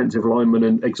elite defensive linemen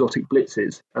and exotic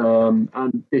blitzes.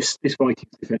 And this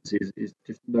Vikings defense is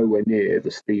just nowhere near the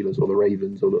Steelers or the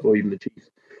Ravens or even the Chiefs.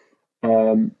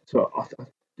 So I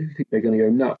do think they're going to go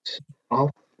nuts.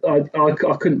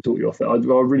 I couldn't talk you off that. I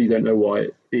really don't know why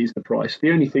it is the price.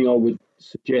 The only thing I would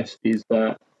suggest is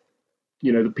that,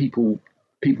 the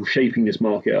people shaping this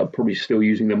market are probably still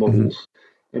using their models,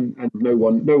 and no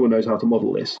one knows how to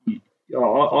model this.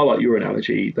 I like your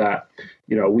analogy that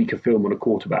a week of film on a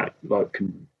quarterback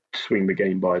can swing the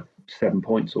game by 7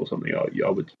 points or something.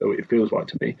 It feels like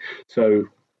to me. So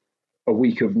a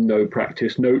week of no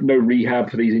practice, no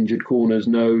rehab for these injured corners,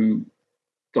 no.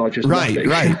 Just right.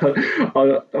 I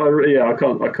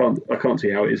can't see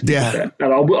how it is. Yeah,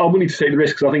 and I'm willing to take the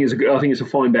risk because I think it's a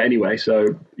fine bet anyway.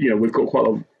 So we've got quite a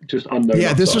lot of just unknown.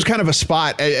 Yeah, this was kind of a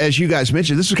spot, as you guys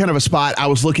mentioned. This was kind of a spot I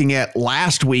was looking at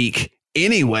last week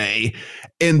anyway,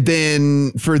 and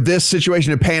then for this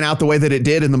situation to pan out the way that it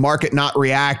did, and the market not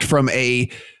react from a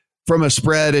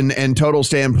spread and total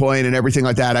standpoint and everything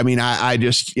like that. I mean,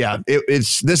 this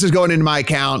is going into my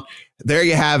account. There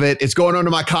you have it. It's going onto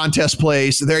my contest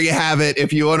place. There you have it.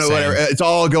 If you want to, whatever, it's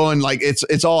all going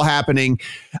it's all happening.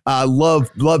 Love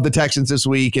the Texans this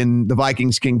week, and the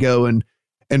Vikings can go and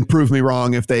prove me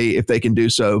wrong if they can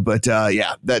do so. But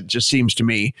that just seems to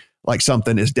me like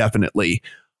something is definitely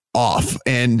off.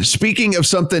 And speaking of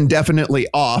something definitely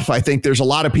off, I think there's a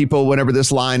lot of people whenever this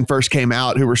line first came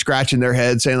out who were scratching their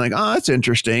heads saying like, oh, that's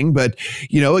interesting. But,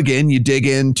 again, you dig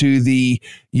into the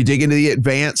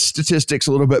advanced statistics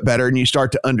a little bit better and you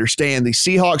start to understand the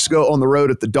Seahawks go on the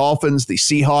road at the Dolphins. The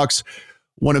Seahawks,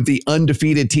 one of the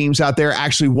undefeated teams out there,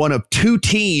 actually one of two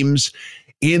teams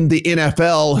in the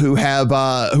NFL who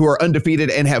are undefeated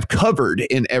and have covered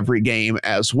in every game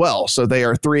as well. So they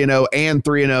are 3-0 and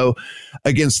 3-0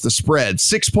 against the spread.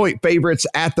 6-point favorites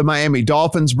at the Miami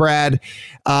Dolphins, Brad.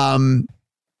 Seahawks,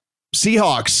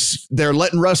 they're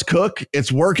letting Russ cook.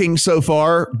 It's working so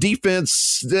far.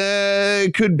 Defense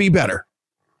could be better.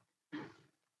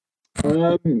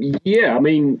 I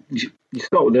mean, you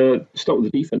start with the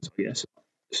defense, I guess.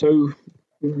 So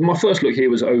my first look here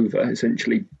was over,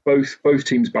 essentially. Both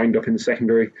teams banged up in the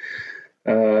secondary.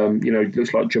 It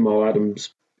looks like Jamal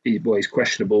Adams, he's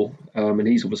questionable. And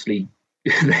he's obviously,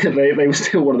 they were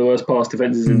still one of the worst pass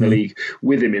defenses in the league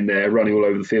with him in there, running all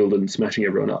over the field and smashing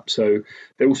everyone up. So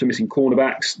they're also missing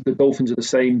cornerbacks. The Dolphins are the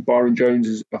same. Byron Jones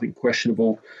is, I think,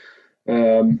 questionable.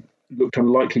 Looked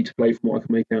unlikely to play from what I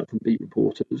can make out from beat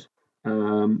reporters.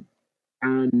 And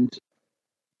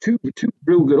two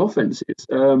real good offenses.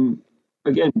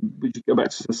 Again, we just go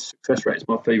back to success rate. It's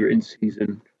my favourite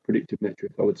in-season predictive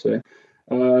metric, I would say.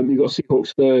 You've got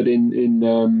Seahawks third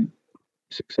in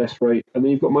success rate, and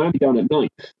then you've got Miami down at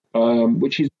ninth,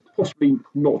 which is possibly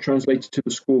not translated to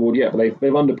the scoreboard yet, but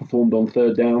they've underperformed on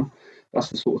third down. That's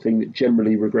the sort of thing that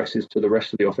generally regresses to the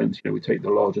rest of the offense. We take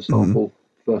the larger sample,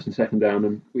 first and second down,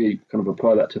 and we kind of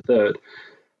apply that to third.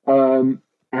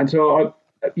 And so I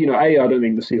don't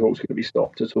think the Seahawks are going to be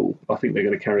stopped at all. I think they're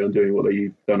going to carry on doing what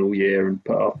they've done all year and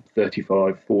put up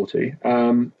 35, 40.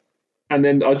 And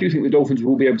then I do think the Dolphins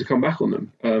will be able to come back on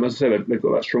them. As I said, they've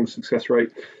got that strong success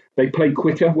rate. They play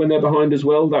quicker when they're behind as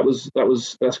well. That's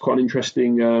quite an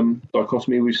interesting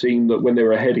dichotomy. We've seen that when they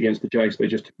were ahead against the Jags, they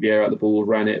just took the air out of the ball,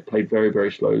 ran it, played very,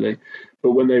 very slowly.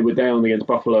 But when they were down against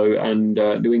Buffalo and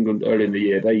New England early in the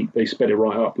year, they sped it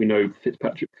right up. We know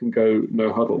Fitzpatrick can go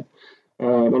no huddle.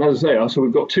 And as I say, so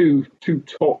we've got two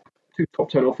top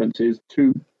 10 offenses,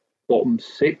 two bottom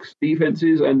 6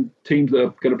 defenses, and teams that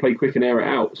are going to play quick and air it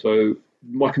out. So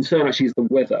my concern actually is the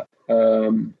weather.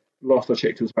 Last I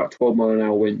checked, it was about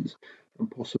 12-mile-an-hour winds and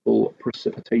possible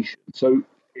precipitation. So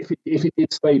if it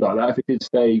did stay like that, if it did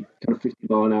stay kind of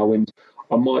 50-mile-an-hour winds,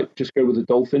 I might just go with the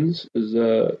Dolphins as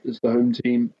the home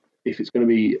team if it's going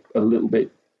to be a little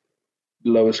bit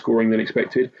lower scoring than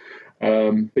expected.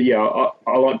 But yeah,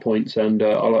 I like points, and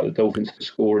I like the Dolphins to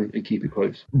score and keep it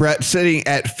close. Brett, sitting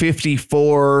at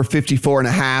 54 and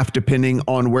a half, depending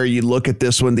on where you look at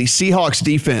this one. The Seahawks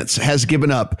defense has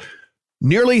given up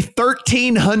Nearly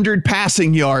 1,300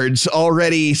 passing yards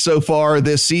already so far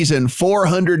this season,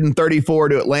 434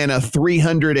 to Atlanta,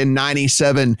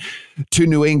 397 to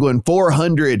New England,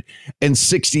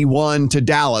 461 to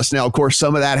Dallas. Now, of course,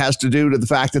 some of that has to do to the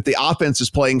fact that the offense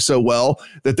is playing so well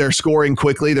that they're scoring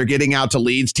quickly. They're getting out to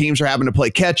leads. Teams are having to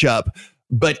play catch up.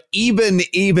 But even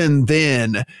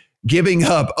then, giving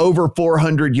up over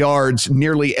 400 yards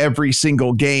nearly every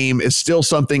single game is still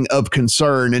something of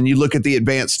concern. And you look at the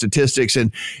advanced statistics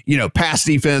and, pass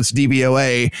defense,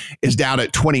 DVOA, is down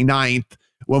at 29th.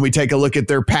 When we take a look at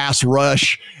their pass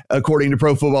rush, according to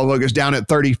Pro Football Focus, down at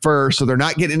 31st. So they're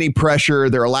not getting any pressure.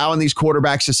 They're allowing these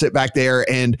quarterbacks to sit back there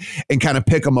and kind of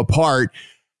pick them apart.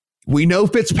 We know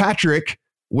Fitzpatrick,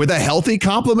 with a healthy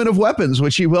complement of weapons,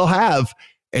 which he will have,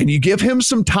 and you give him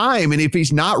some time, and if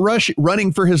he's not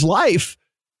running for his life,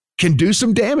 can do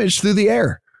some damage through the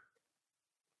air.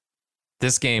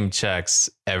 This game checks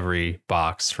every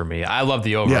box for me. I love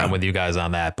the over. I'm with you guys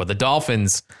on that. But the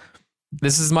Dolphins,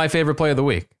 this is my favorite play of the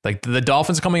week. Like the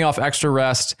Dolphins coming off extra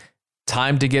rest,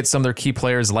 time to get some of their key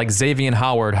players like Xavier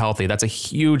Howard healthy. That's a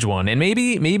huge one. And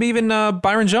maybe even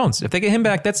Byron Jones. If they get him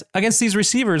back, that's against these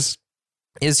receivers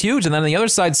is huge. And then on the other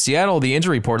side, Seattle, the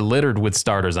injury report littered with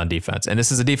starters on defense. And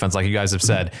this is a defense, like you guys have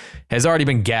said, has already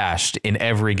been gashed in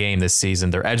every game this season.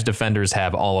 Their edge defenders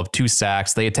have all of 2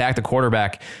 sacks. They attack the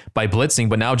quarterback by blitzing,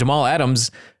 but now Jamal Adams,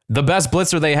 the best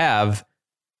blitzer they have,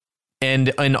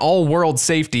 and an all-world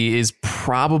safety, is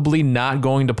probably not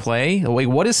going to play. Like,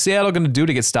 what is Seattle going to do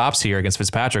to get stops here against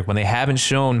Fitzpatrick when they haven't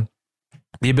shown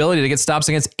the ability to get stops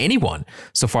against anyone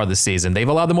so far this season? They've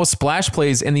allowed the most splash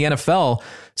plays in the NFL.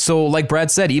 So like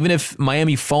Brad said, even if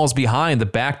Miami falls behind, the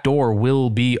back door will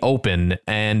be open.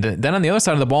 And then on the other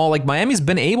side of the ball, like Miami's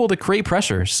been able to create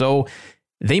pressure. So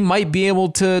they might be able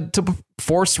to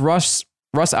force Russ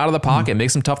out of the pocket,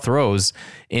 make some tough throws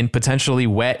in potentially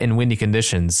wet and windy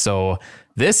conditions. So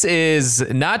this is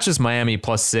not just Miami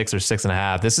 +6 or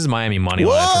 6.5. This is Miami money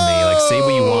line for me. Like, say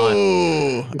what you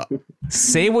want.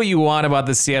 Say what you want about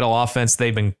the Seattle offense.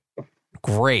 They've been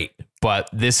great, but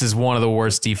this is one of the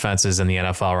worst defenses in the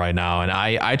NFL right now. And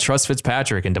I trust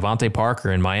Fitzpatrick and Devontae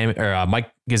Parker and Miami, or Mike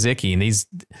Gesicki, and these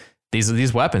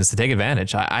weapons to take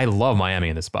advantage. I love Miami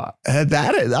in this spot.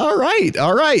 That is all right.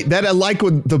 That I like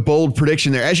with the bold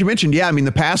prediction there. As you mentioned,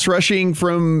 the pass rushing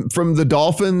from the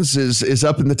Dolphins is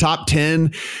up in the top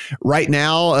 10 right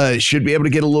now. Should be able to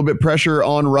get a little bit pressure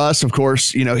on Russ. Of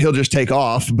course, he'll just take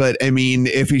off. But I mean,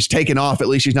 if he's taking off, at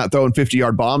least he's not throwing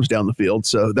 50-yard bombs down the field.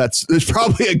 So that's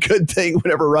probably a good thing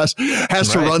whenever Russ has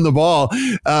to run the ball,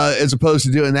 as opposed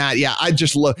to doing that. Yeah, I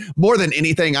just love, more than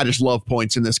anything, I just love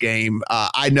points in this game.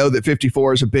 I know that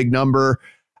 54 is a big number.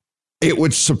 It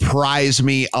would surprise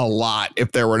me a lot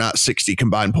if there were not 60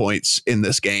 combined points in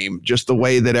this game, just the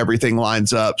way that everything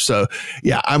lines up. So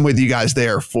yeah, I'm with you guys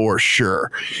there for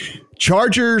sure.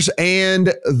 Chargers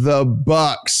and the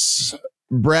Bucks.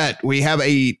 Brett, we have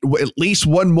at least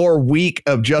one more week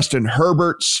of Justin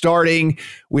Herbert starting.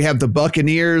 We have the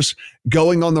Buccaneers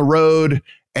going on the road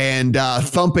and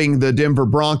thumping the Denver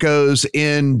Broncos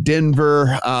in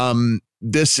Denver.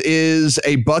 This is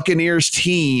a Buccaneers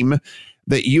team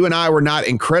that you and I were not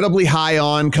incredibly high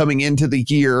on coming into the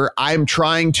year. I'm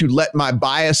trying to let my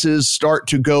biases start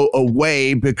to go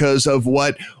away because of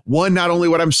not only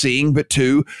what I'm seeing, but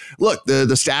 2, look, the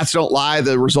stats don't lie.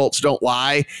 The results don't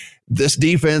lie. This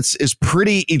defense is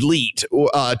pretty elite,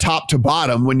 top to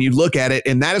bottom when you look at it,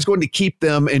 and that is going to keep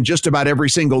them in just about every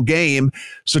single game.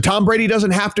 So Tom Brady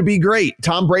doesn't have to be great.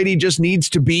 Tom Brady just needs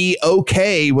to be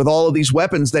okay with all of these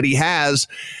weapons that he has,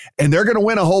 and they're going to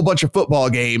win a whole bunch of football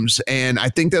games. And I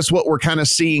think that's what we're kind of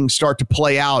seeing start to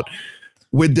play out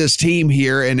with this team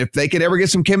here. And if they could ever get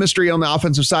some chemistry on the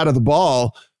offensive side of the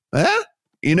ball,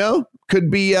 could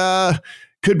be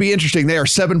interesting. They are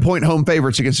 7-point home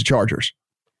favorites against the Chargers.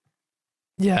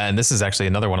 Yeah, and this is actually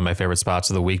another one of my favorite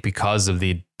spots of the week because of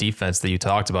the defense that you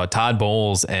talked about. Todd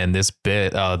Bowles and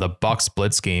the Bucs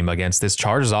blitz scheme against this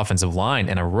Chargers offensive line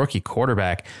and a rookie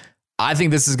quarterback. I think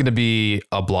this is going to be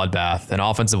a bloodbath, an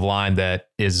offensive line that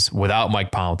is without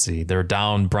Mike Pouncey. They're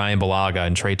down Brian Bulaga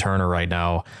and Trey Turner right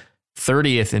now.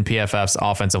 30th in PFF's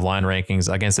offensive line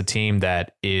rankings against a team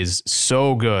that is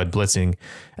so good blitzing,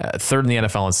 3rd in the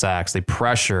NFL in sacks. They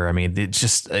pressure. I mean,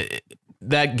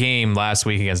 that game last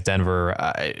week against Denver,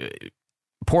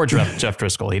 poor Jeff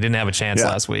Driscoll. He didn't have a chance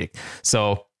last week.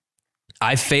 So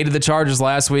I faded the Chargers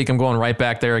last week. I'm going right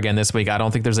back there again this week. I don't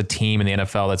think there's a team in the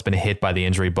NFL that's been hit by the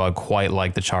injury bug quite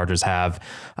like the Chargers have.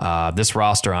 This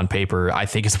roster on paper, I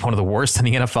think, is one of the worst in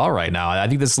the NFL right now. I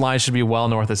think this line should be well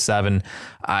north of 7.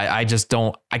 I just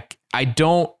don't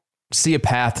see a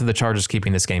path to the Chargers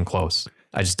keeping this game close.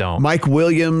 I just don't. Mike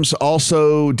Williams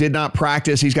also did not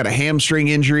practice. He's got a hamstring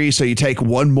injury. So you take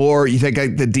one more. You take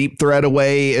the deep threat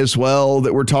away as well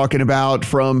that we're talking about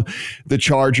from the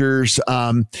Chargers.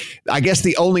 I guess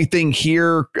the only thing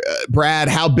here, Brad,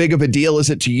 how big of a deal is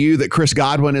it to you that Chris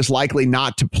Godwin is likely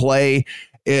not to play,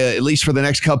 at least for the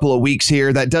next couple of weeks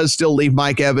here? That does still leave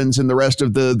Mike Evans and the rest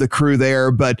of the crew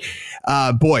there. But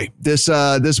boy, this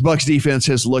Bucs defense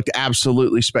has looked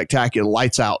absolutely spectacular.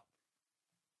 Lights out.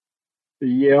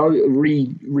 Yeah, I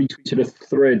retweeted a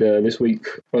thread this week,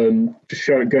 just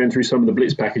going through some of the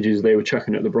blitz packages they were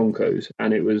chucking at the Broncos,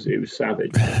 and it was savage.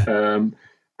 And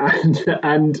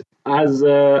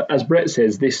as Brett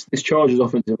says, this Chargers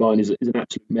offensive line is an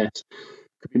absolute mess.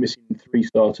 Could be missing 3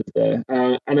 starters there.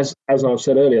 And as I've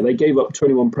said earlier, they gave up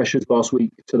 21 pressures last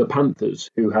week to the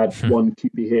Panthers, who had one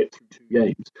QB hit through 2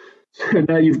 games. So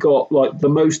now you've got like the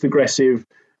most aggressive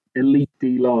elite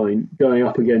D line going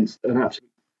up against an absolute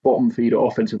bottom feeder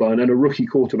offensive line and a rookie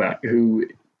quarterback who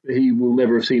he will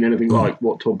never have seen anything like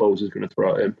what Todd Bowles is going to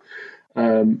throw at him.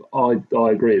 I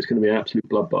agree, it's going to be an absolute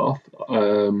bloodbath.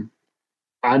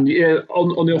 And yeah,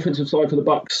 on the offensive side for the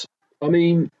Bucs, I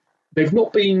mean, they've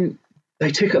not been. They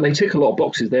tick a lot of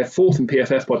boxes. They're 4th in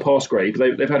PFF by pass grade.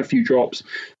 They've had a few drops,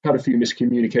 had a few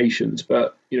miscommunications,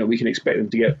 but we can expect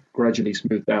them to get gradually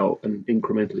smoothed out and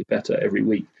incrementally better every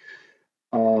week.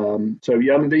 So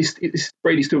yeah, I mean,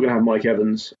 Brady's still going to have Mike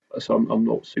Evans, so I'm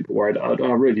not super worried. I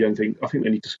really don't think. I think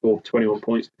they need to score 21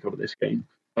 points to cover this game.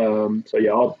 So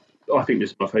yeah, I think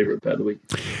this is my favorite bet of the week.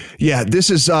 Yeah, this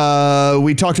is,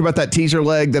 we talked about that teaser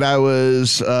leg that I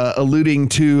was alluding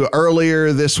to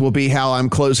earlier. This will be how I'm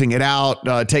closing it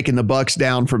out, taking the Bucs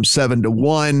down from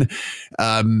 7-1.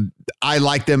 I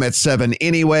like them at 7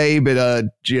 anyway, but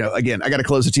again, I got to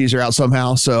close the teaser out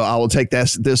somehow. So I will take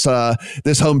this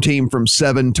home team from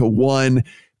 7-1.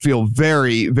 Feel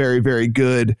very, very, very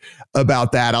good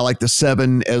about that. I like the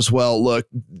 7 as well. Look,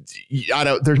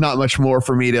 there's not much more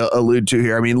for me to allude to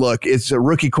here. I mean, look, it's a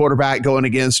rookie quarterback going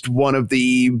against one of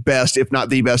the best, if not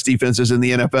the best defenses in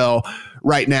the NFL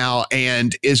right now,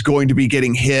 and is going to be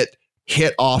getting hit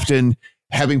often,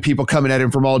 having people coming at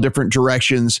him from all different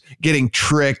directions, getting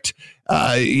tricked,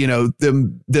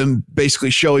 them basically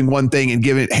showing one thing and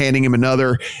handing him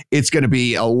another. It's going to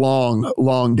be a long,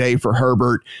 long day for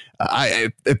Herbert.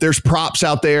 If there's props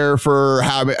out there for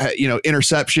how,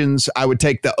 interceptions, I would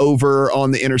take the over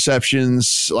on the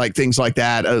interceptions, like things like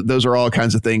that. Those are all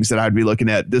kinds of things that I'd be looking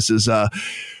at. This is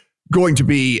going to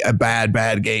be a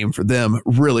bad game for them.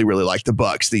 Really, really like the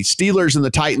Bucs. The Steelers and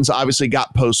the Titans obviously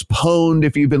got postponed.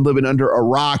 If you've been living under a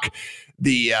rock,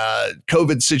 the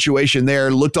COVID situation there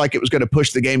looked like it was going to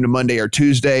push the game to Monday or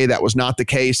Tuesday. That was not the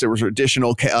case. There was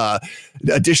additional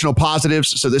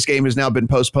positives. So this game has now been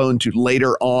postponed to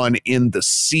later on in the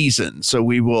season. So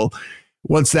we will,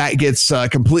 once that gets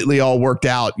completely all worked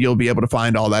out, you'll be able to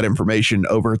find all that information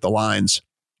over at the lines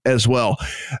as well.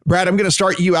 Brad, I'm going to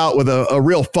start you out with a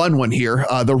real fun one here.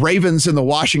 The Ravens and the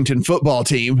Washington football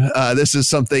team. This is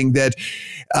something that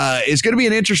is going to be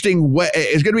an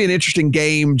interesting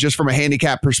game just from a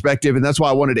handicap perspective. And that's why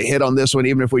I wanted to hit on this one,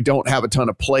 even if we don't have a ton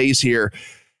of plays here.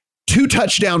 2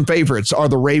 touchdown favorites are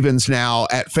the Ravens now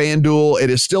at FanDuel. It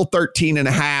is still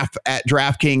 13.5 at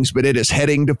DraftKings, but it is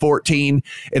heading to 14.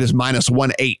 It is minus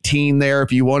 118 there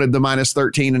if you wanted the minus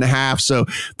 13.5. So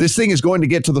this thing is going to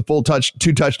get to the full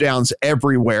 2 touchdowns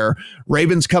everywhere.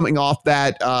 Ravens coming off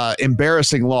that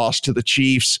embarrassing loss to the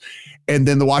Chiefs. And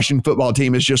then the Washington football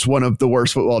team is just one of the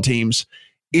worst football teams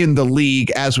in the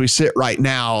league as we sit right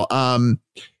now.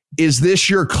 Is this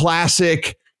your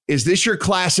classic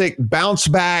bounce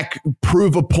back,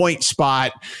 prove a point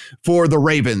spot for the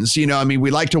Ravens? We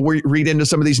like to read into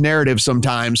some of these narratives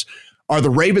sometimes. Are the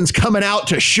Ravens coming out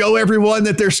to show everyone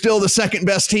that they're still the second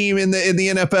best team in the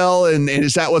NFL? And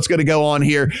is that what's going to go on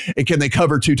here? And can they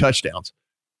cover 2 touchdowns?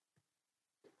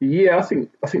 Yeah, I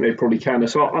think they probably can.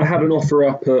 So I had an offer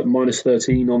up at minus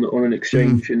 13 on an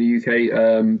exchange in the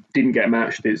UK. Didn't get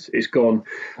matched. It's gone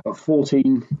at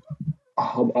 14.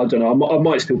 I don't know. I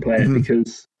might still play it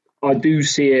because I do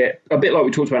see it a bit like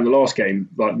we talked about in the last game.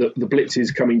 Like the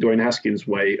blitzes coming Dwayne Haskins'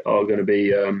 way are going to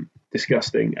be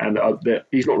disgusting, and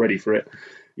he's not ready for it.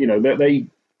 We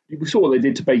saw what they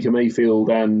did to Baker Mayfield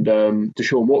and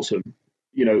Deshaun Watson.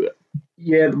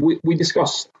 We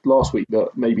discussed last week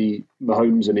that maybe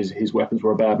Mahomes and his weapons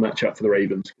were a bad matchup for the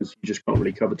Ravens because you just can't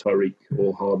really cover Tyreek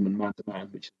or Hardman man to man,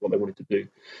 which is what they wanted to do.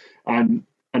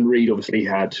 And Reed obviously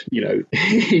had,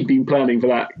 he'd been planning for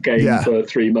that game for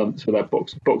 3 months with that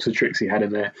box of tricks he had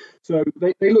in there. So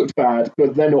they looked bad,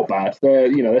 but they're not bad.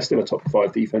 They're still a top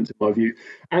 5 defense in my view,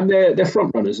 and they're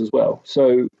front runners as well.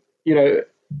 So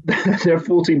they're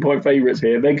 14-point favourites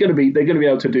here. They're going to be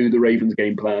able to do the Ravens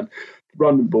game plan: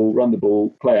 run the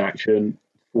ball, play action,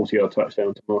 40-yard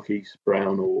touchdown to Marquise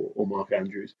Brown or Mark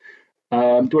Andrews.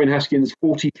 Dwayne Haskins,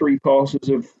 43 passes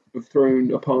have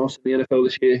thrown a pass in the NFL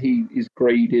this year. He is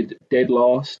graded dead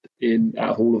last out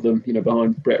of all of them,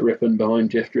 behind Brett Rippon,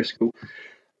 behind Jeff Driscoll.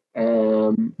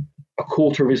 A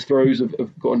quarter of his throws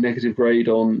have got a negative grade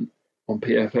on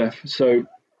PFF. So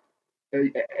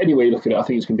anyway, look at it, I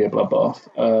think it's going to be a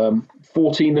bloodbath.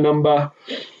 14 the number.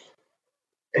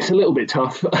 It's a little bit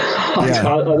tough.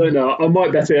 I don't know. I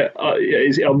might bet it.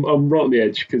 I'm right on the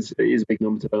edge because it is a big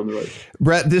number to down the road.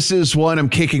 Brett, this is one I'm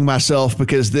kicking myself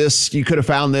because you could have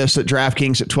found this at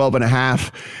DraftKings at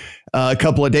 12.5 a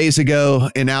couple of days ago,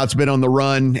 and now it's been on the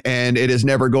run, and it is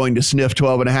never going to sniff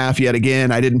 12.5 yet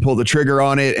again. I didn't pull the trigger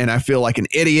on it, and I feel like an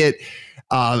idiot.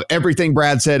 Everything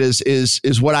Brad said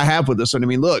is what I have with this one. I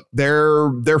mean, look,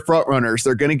 they're front runners.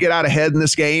 They're going to get out ahead in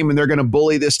this game, and they're going to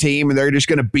bully this team, and they're just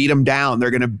going to beat them down. They're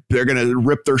going to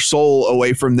rip their soul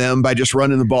away from them by just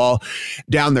running the ball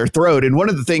down their throat. And one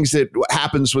of the things that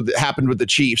happened with the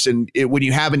Chiefs, and when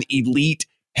you have an elite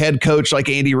head coach like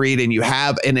Andy Reid and you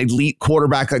have an elite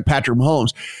quarterback like Patrick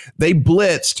Mahomes, they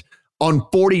blitzed on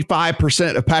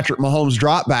 45% of Patrick Mahomes'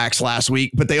 dropbacks last week,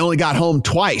 but they only got home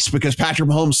twice because Patrick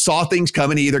Mahomes saw things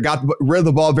coming. He either got rid of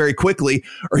the ball very quickly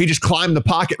or he just climbed the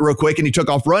pocket real quick and he took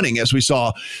off running, as we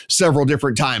saw several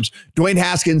different times. Dwayne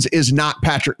Haskins is not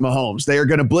Patrick Mahomes. They are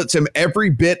going to blitz him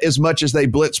every bit as much as they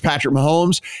blitz Patrick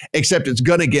Mahomes, except it's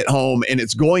going to get home and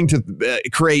it's going to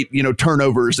create,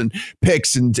 turnovers and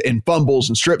picks and fumbles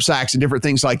and strip sacks and different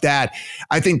things like that.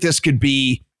 I think this could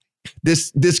be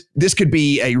This could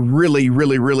be a really,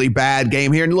 really, really bad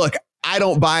game here. And look, I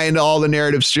don't buy into all the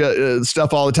narrative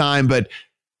stuff all the time, but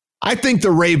I think the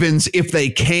Ravens, if they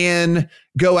can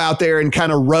go out there and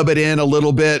kind of rub it in a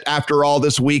little bit after all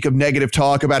this week of negative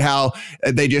talk about how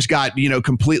they just got,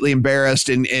 completely embarrassed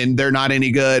and they're not any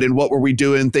good. And what were we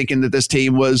doing thinking that this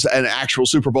team was an actual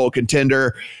Super Bowl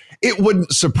contender? It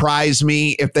wouldn't surprise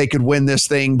me if they could win this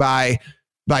thing by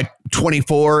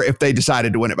 24 if they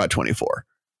decided to win it by 24.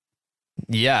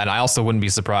 Yeah, and I also wouldn't be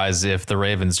surprised if the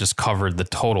Ravens just covered the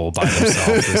total by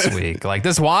themselves this week. Like,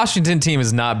 this Washington team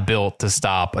is not built to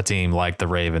stop a team like the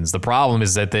Ravens. The problem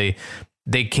is that they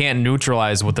can't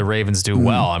neutralize what the Ravens do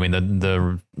well. I mean,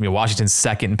 the Washington's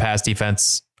second in pass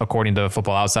defense, according to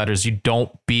Football Outsiders. You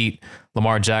don't beat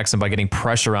Lamar Jackson by getting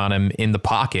pressure on him in the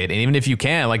pocket. And even if you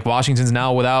can, like, Washington's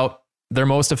now without their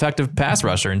most effective pass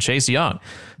rusher in Chase Young.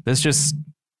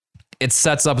 It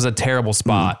sets up as a terrible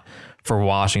spot for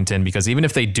Washington, because even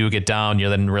if they do get down,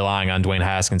 you're then relying on Dwayne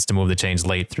Haskins to move the chains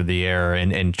late through the air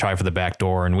and try for the back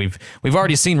door. And we've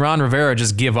already seen Ron Rivera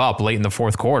just give up late in the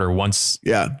fourth quarter once.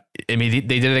 Yeah. I mean,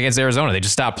 they did it against Arizona. They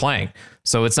just stopped playing.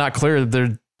 So it's not clear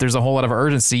there's a whole lot of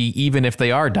urgency, even if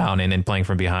they are down and playing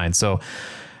from behind. So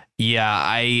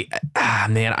yeah,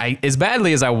 as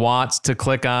badly as I want to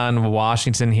click on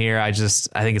Washington here, I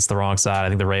think it's the wrong side. I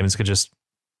think the Ravens could just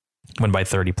win by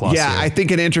 30 plus. Yeah, here. I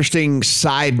think an interesting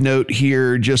side note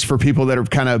here, just for people that are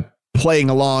kind of playing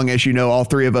along, as you know, all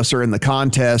three of us are in the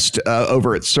contest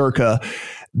over at Circa.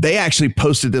 They actually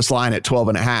posted this line at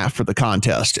 12.5 for the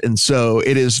contest. And so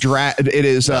it is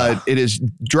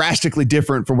drastically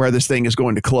different from where this thing is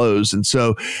going to close. And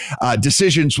so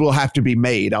decisions will have to be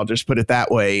made. I'll just put it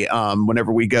that way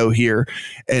whenever we go here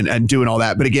and doing all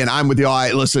that. But again, I'm with you.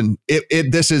 Listen,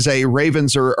 this is a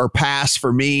Ravens or pass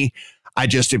for me. I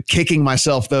just am kicking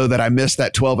myself, though, that I missed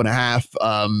that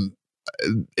 12.5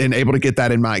 and able to get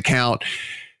that in my account.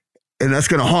 And that's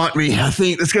going to haunt me. I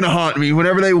think that's going to haunt me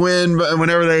whenever they win,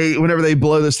 whenever they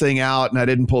blow this thing out and I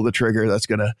didn't pull the trigger. It's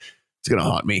going to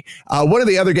haunt me. One of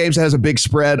the other games that has a big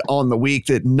spread on the week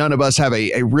that none of us have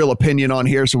a real opinion on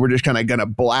here, so we're just kind of going to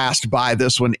blast by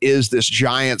this one, is this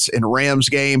Giants and Rams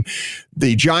game.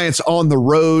 The Giants on the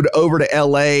road over to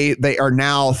LA. They are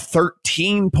now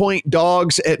 13-point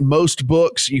dogs at most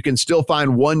books. You can still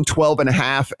find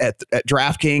 112.5 at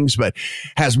DraftKings, but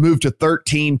has moved to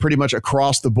 13 pretty much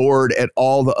across the board at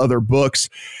all the other books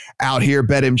out here.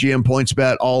 BetMGM,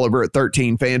 PointsBet, all over at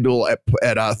 13. FanDuel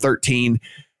at 13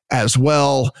 as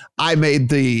well. I made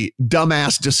the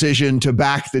dumbass decision to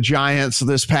back the Giants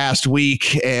this past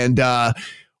week, and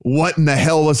what in the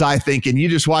hell was I thinking? You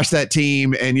just watch that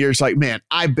team and you're just like, man,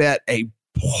 I bet a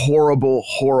horrible,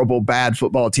 horrible, bad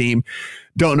football team.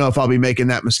 Don't know if I'll be making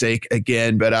that mistake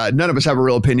again, but none of us have a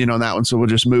real opinion on that one, so we'll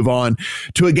just move on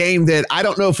to a game that I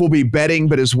don't know if we'll be betting,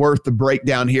 but is worth the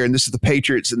breakdown here, and this is the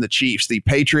Patriots and the Chiefs. The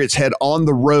Patriots head on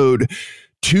the road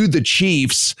to the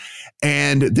Chiefs,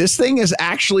 and this thing is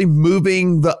actually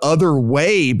moving the other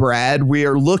way, Brad. We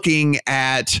are looking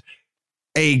at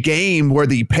a game where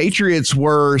the Patriots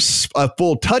were a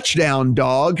full touchdown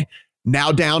dog,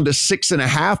 now down to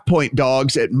 6.5 point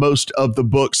dogs at most of the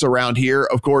books around here.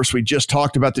 Of course, we just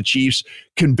talked about the Chiefs'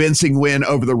 convincing win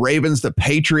over the Ravens, the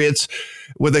Patriots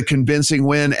with a convincing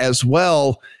win as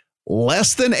well.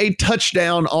 Less than a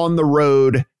touchdown on the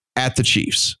road at the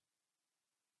Chiefs.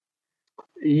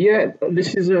 Yeah,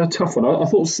 this is a tough one. I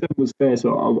thought 7 was fair,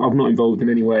 so I'm not involved in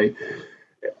any way.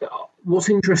 What's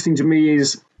interesting to me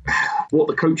is what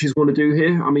the coaches want to do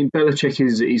here. I mean, Belichick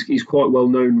is quite well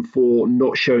known for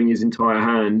not showing his entire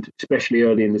hand, especially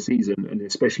early in the season, and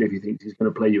especially if he thinks he's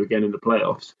going to play you again in the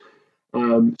playoffs. We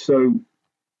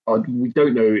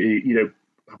don't know,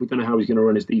 we don't know how he's going to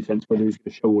run his defense, whether he's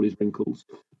going to show all his wrinkles.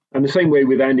 And the same way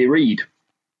with Andy Reid.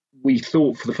 We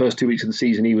thought for the first 2 weeks of the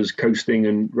season he was coasting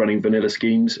and running vanilla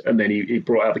schemes, and then he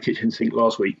brought out the kitchen sink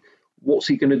last week. What's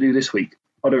he going to do this week?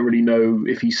 I don't really know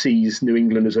if he sees New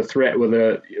England as a threat,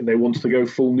 whether they want to go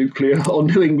full nuclear on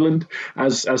New England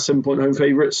as 7-point home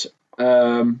favourites.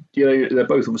 They're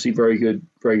both obviously very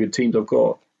good teams. I've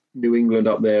got New England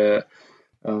up there,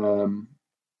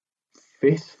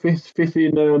 fifth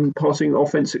in passing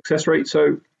offense success rate.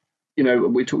 So,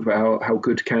 we talked about how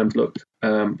good Cam's looked.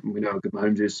 We know how good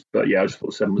Mahomes is, but yeah, I just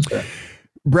thought 7 was fair.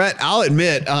 Brett, I'll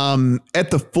admit, at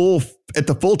the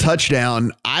full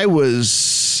touchdown, I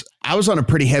was on a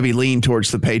pretty heavy lean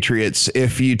towards the Patriots.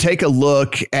 If you take a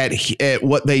look at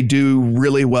what they do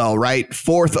really well, right?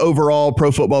 4th overall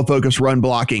Pro Football Focus run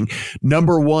blocking,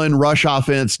 number 1 rush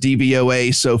offense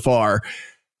DVOA so far.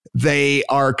 They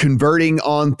are converting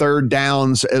on third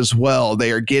downs as well.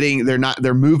 They're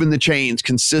moving the chains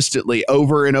consistently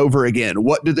over and over again.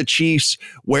 What do the Chiefs,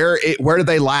 where do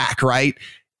they lack, right?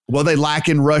 Well, they lack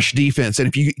in rush defense. And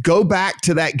if you go back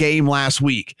to that game last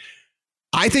week,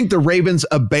 I think the Ravens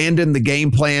abandoned the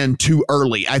game plan too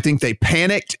early. I think they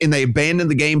panicked and they abandoned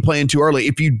the game plan too early.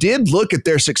 If you did look at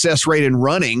their success rate in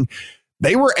running,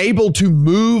 they were able to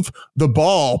move the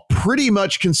ball pretty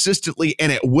much consistently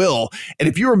and at will. And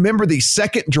if you remember the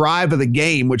second drive of the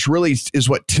game, which really is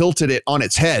what tilted it on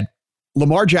its head,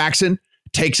 Lamar Jackson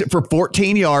takes it for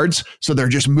 14 yards. So they're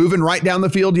just moving right down the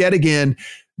field yet again.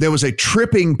 There was a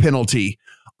tripping penalty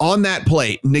on that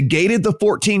play, negated the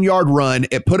 14-yard run.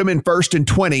 It put them in 1st and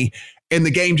 20. And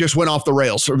the game just went off the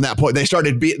rails from that point.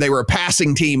 They were a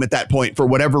passing team at that point for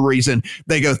whatever reason.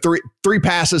 They go three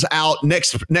passes out,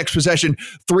 next possession,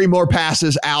 3 more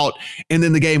passes out, and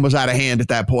then the game was out of hand at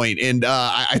that point. And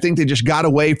I think they just got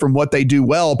away from what they do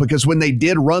well, because when they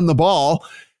did run the ball,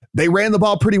 they ran the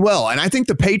ball pretty well. And I think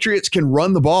the Patriots can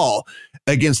run the ball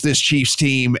against this Chiefs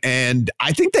team, and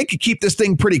I think they could keep this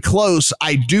thing pretty close.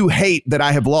 I do hate that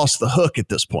I have lost the hook at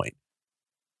this point.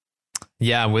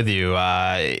 Yeah, I'm with you.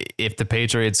 If the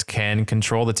Patriots can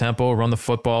control the tempo, run the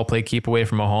football, play keep away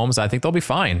from Mahomes, I think they'll be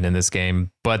fine in this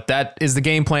game. But that is the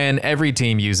game plan every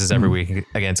team uses every week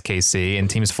against KC, and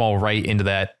teams fall right into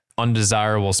that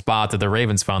undesirable spot that the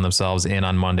Ravens found themselves in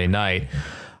on Monday night.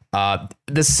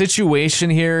 The situation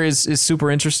here is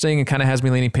super interesting and kind of has me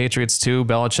leaning Patriots too.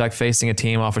 Belichick facing a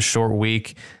team off a short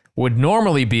week would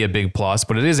normally be a big plus,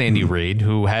 but it is Andy Reid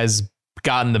who has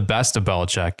gotten the best of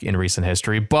Belichick in recent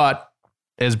history. But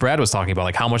as Brad was talking about,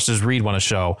 like, how much does Reid want to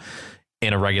show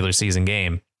in a regular season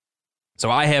game? So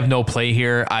I have no play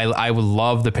here. I would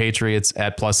love the Patriots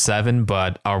at +7,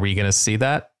 but are we going to see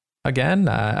that again?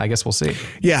 I guess we'll see.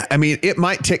 Yeah, I mean, it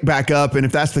might tick back up, and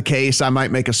if that's the case, I might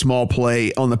make a small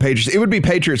play on the Patriots. It would be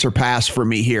Patriots or pass for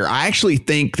me here. I actually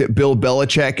think that Bill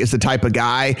Belichick is the type of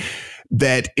guy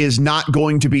that is not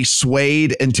going to be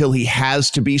swayed until he has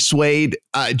to be swayed.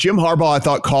 Jim Harbaugh, I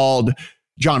thought,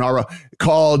 John Harbaugh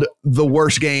called the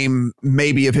worst game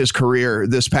maybe of his career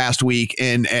this past week.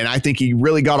 And I think he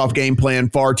really got off game plan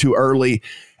far too early.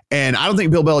 And I don't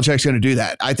think Bill Belichick's going to do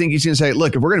that. I think he's going to say,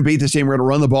 look, if we're going to beat this team, we're going to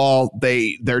run the ball.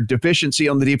 Their deficiency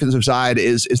on the defensive side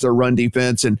is their run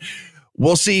defense. And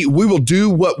we'll see. We will do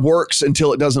what works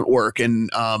until it doesn't work.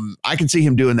 And I can see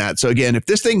him doing that. So again, if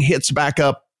this thing hits back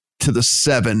up to the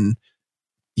 7,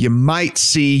 you might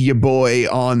see your boy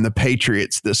on the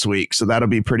Patriots this week. So that'll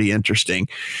be pretty interesting.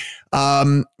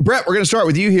 Brett, we're going to start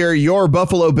with you here. Your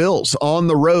Buffalo Bills on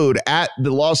the road at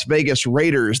the Las Vegas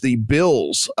Raiders. The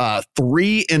Bills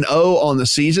 3-0 on the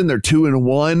season. They're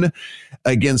 2-1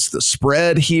 against the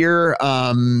spread here.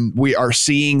 We are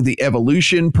seeing the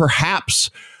evolution perhaps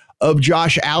of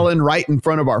Josh Allen right in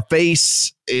front of our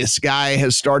face. This guy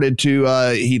has started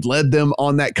to, he led them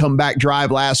on that comeback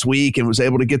drive last week and was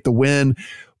able to get the win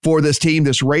for this team.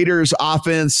 This Raiders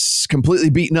offense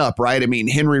completely beaten up, right? I mean,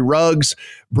 Henry Ruggs,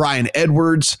 Brian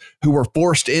Edwards, who were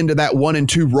forced into that 1 and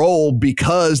 2 role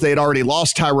because they had already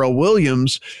lost Tyrell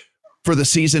Williams, for the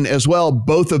season as well.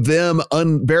 Both of them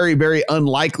very, very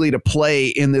unlikely to play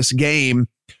in this game.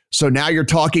 So now you're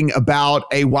talking about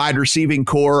a wide receiving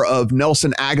core of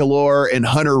Nelson Aguilar and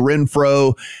Hunter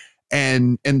Renfrow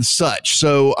and such.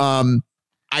 So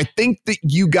I think that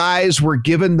you guys were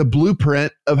given the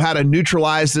blueprint of how to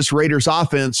neutralize this Raiders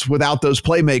offense without those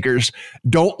playmakers.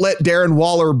 Don't let Darren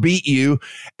Waller beat you.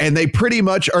 And they pretty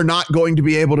much are not going to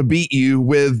be able to beat you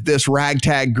with this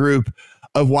ragtag group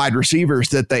of wide receivers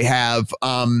that they have.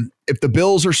 If the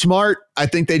Bills are smart, I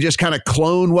think they just kind of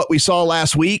clone what we saw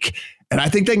last week. And I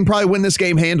think they can probably win this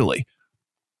game handily.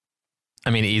 I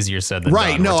mean, easier said than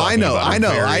right. done. No, I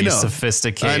know.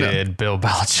 Sophisticated Bill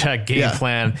Belichick game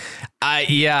plan.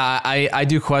 I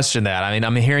do question that. I mean,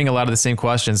 I'm hearing a lot of the same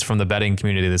questions from the betting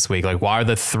community this week. Like, why are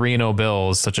the 3-0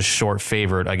 Bills such a short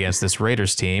favorite against this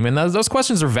Raiders team? And those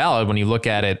questions are valid when you look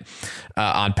at it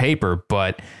on paper.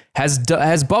 But has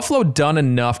Buffalo done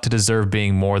enough to deserve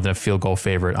being more than a field goal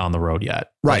favorite on the road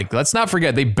yet? Right. Like, let's not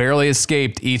forget they barely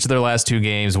escaped each of their last 2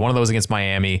 games. One of those against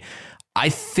Miami. I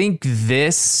think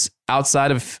this,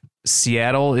 outside of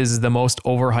Seattle, is the most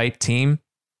overhyped team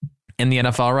in the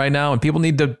NFL right now. And people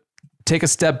need to take a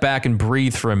step back and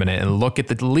breathe for a minute and look at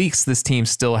the leaks this team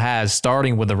still has,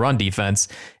 starting with the run defense.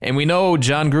 And we know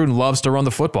John Gruden loves to run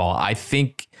the football. I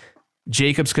think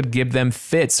Jacobs could give them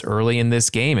fits early in this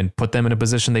game and put them in a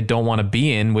position they don't want to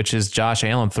be in, which is Josh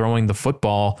Allen throwing the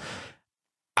football.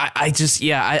 I'm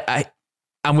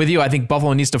with you. I think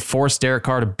Buffalo needs to force Derek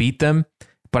Carr to beat them.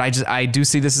 But I do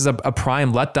see this as a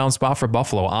prime letdown spot for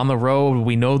Buffalo. On the road,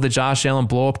 we know the Josh Allen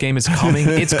blow-up game is coming.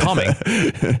 It's coming.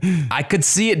 I could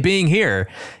see it being here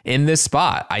in this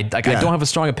spot. I don't have a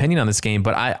strong opinion on this game,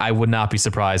 but I would not be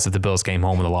surprised if the Bills came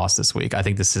home with a loss this week. I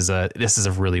think this is a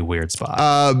really weird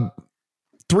spot.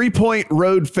 3-point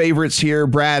road favorites here,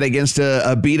 Brad, against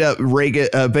a beat-up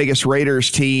Vegas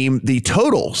Raiders team. The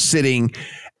total sitting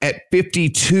at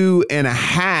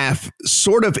 52.5,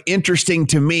 sort of interesting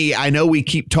to me. I know we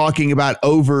keep talking about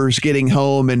overs getting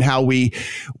home and how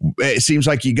it seems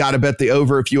like you got to bet the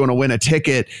over if you want to win a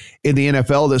ticket in the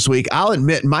NFL this week. I'll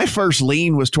admit my first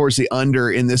lean was towards the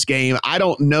under in this game. I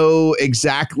don't know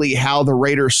exactly how the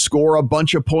Raiders score a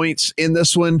bunch of points in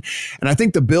this one. And I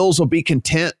think the Bills will be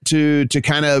content to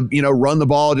kind of, run the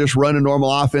ball, just run a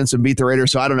normal offense and beat the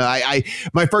Raiders. So I don't know.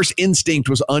 My first instinct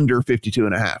was under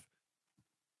 52.5.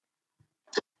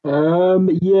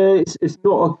 It's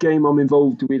not a game I'm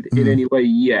involved with in any way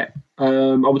yet.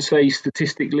 I would say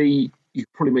statistically, you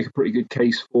could probably make a pretty good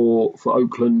case for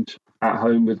Oakland at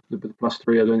home with the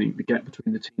 +3. I don't think the gap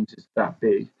between the teams is that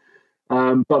big.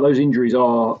 But those injuries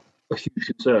are a huge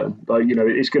concern. Like,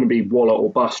 it's going to be Waller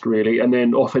or bust really. And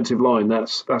then offensive line,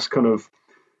 that's kind of,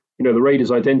 the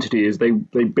Raiders' identity is they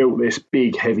built this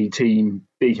big, heavy team,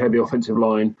 big, heavy offensive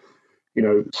line,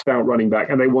 stout running back,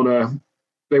 and they want to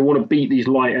beat these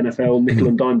light NFL nickel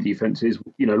and dime defenses,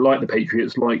 like the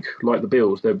Patriots, like the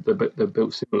Bills. They're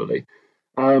built similarly.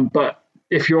 But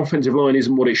if your offensive line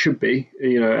isn't what it should be,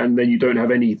 and then you don't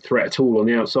have any threat at all on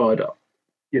the outside, I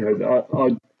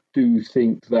do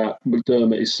think that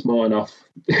McDermott is smart enough.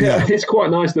 Yeah. It's quite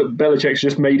nice that Belichick's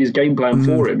just made his game plan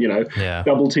for him.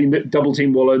 Double team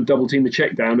Waller, double team the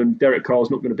check down, and Derek Carr's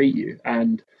not going to beat you.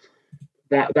 And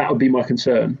that would be my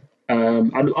concern.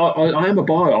 And I am a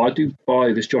buyer. I do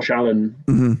buy this Josh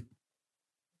Allen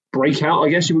breakout, I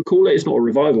guess you would call it. It's not a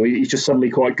revival. He's just suddenly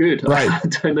quite good. Right. I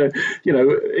don't know.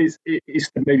 It's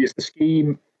maybe it's the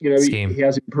scheme. Scheme. He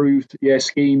has improved. Yeah,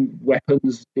 scheme,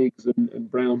 weapons, Diggs and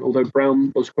Brown. Although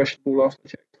Brown was questionable last I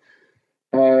checked.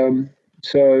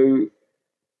 So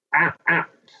at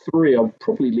 3, I'll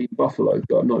probably lean Buffalo,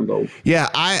 but I'm not involved. Yeah,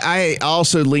 I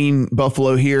also lean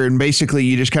Buffalo here, and basically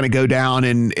you just kind of go down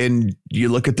and you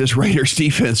look at this Raiders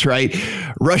defense, right?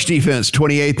 Rush defense,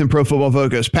 28th in Pro Football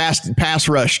Focus. Pass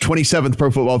rush, 27th Pro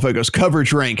Football Focus.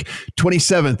 Coverage rank,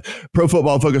 27th Pro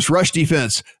Football Focus. Rush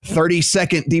defense,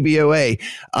 32nd DVOA.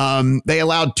 They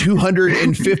allowed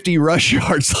 250 rush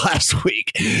yards last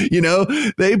week.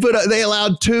 They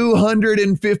allowed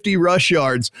 250 rush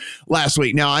yards last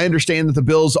week. Now I understand that the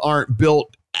Bills aren't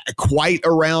built quite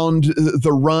around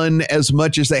the run as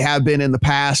much as they have been in the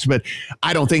past, but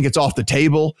I don't think it's off the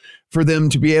table for them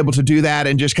to be able to do that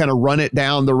and just kind of run it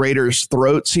down the Raiders'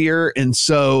 throats here. And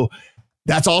so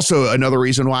that's also another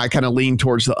reason why I kind of lean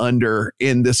towards the under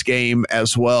in this game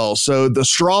as well. So the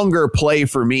stronger play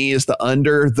for me is the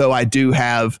under, though I do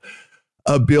have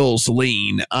a Bills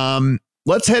lean.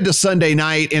 Let's head to Sunday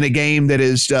night in a game that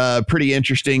is pretty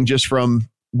interesting just from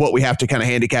what we have to kind of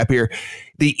handicap here.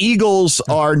 The Eagles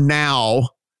are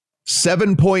now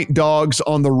 7-point dogs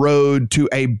on the road to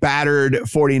a battered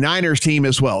 49ers team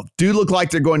as well. Do look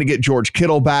like they're going to get George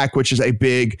Kittle back, which is a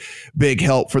big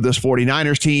help for this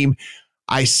 49ers team.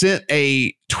 I sent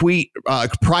a tweet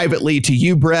privately to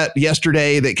you, Brett,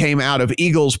 yesterday that came out of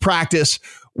Eagles practice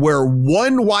where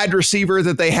one wide receiver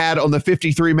that they had on the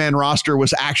 53-man roster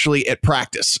was actually at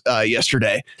practice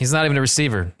yesterday. He's not even a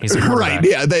receiver. He's a quarterback.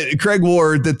 Right. Yeah. Craig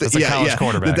Ward,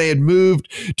 that they had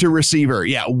moved to receiver.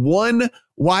 Yeah. One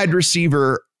wide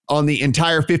receiver on the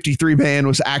entire 53-man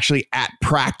was actually at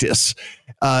practice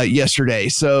yesterday.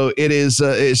 So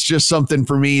it's just something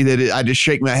for me that I just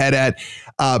shake my head at.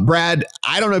 Brad,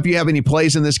 I don't know if you have any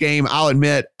plays in this game. I'll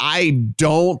admit I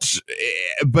don't,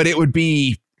 but it would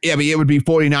be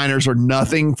 49ers or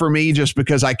nothing for me just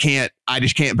because I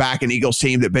just can't back an Eagles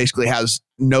team that basically has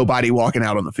nobody walking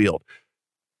out on the field.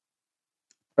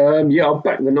 I'll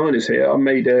back the Niners here. I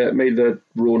made the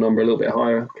raw number a little bit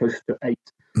higher, close to 8.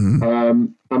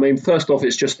 Mm-hmm. First off,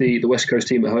 it's just the West Coast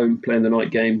team at home playing the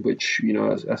night game, which,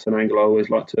 that's an angle I always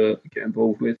like to get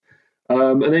involved with.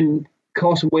 And then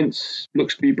Carson Wentz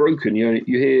looks to be broken. You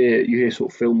hear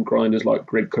sort of film grinders like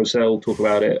Greg Cosell talk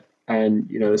about it, and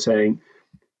they're saying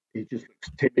he just looks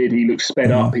timid. He looks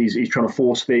sped up. He's trying to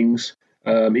force things.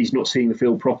 He's not seeing the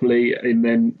field properly, and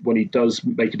then when he does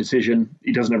make a decision,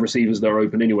 he doesn't have receivers that are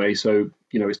open anyway. So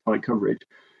it's tight coverage.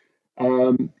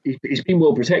 He's been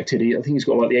well protected. I think he's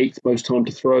got like the 8th most time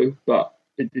to throw, but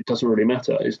it doesn't really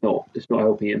matter. It's not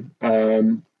helping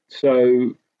him.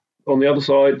 So on the other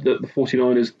side, the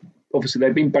 49ers, obviously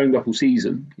they've been banged up all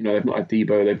season. They've not had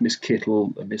Debo, they've missed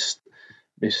Kittle, they missed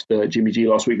Jimmy G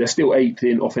last week. They're still 8th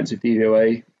in offensive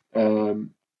DVOA,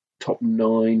 top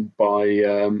 9 by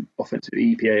offensive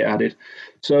EPA added.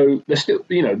 So they're still,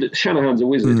 Shanahan's a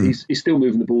wizard. He's still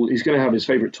moving the ball. He's going to have his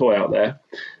favorite toy out there.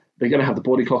 They're going to have the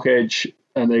body clock edge,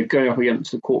 and they're going up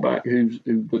against the quarterback who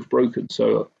looks broken.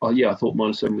 So, I thought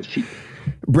 -7 was cheap.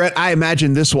 Brett, I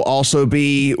imagine this will also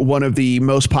be one of the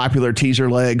most popular teaser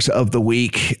legs of the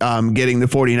week, getting the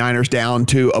 49ers down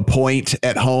to a point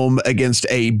at home against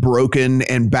a broken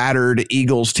and battered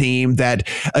Eagles team that,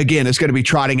 again, is going to be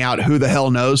trotting out who the hell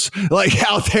knows, like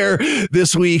out there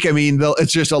this week.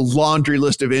 It's just a laundry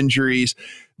list of injuries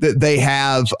that they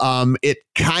have. It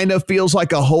kind of feels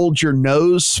like a hold your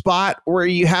nose spot where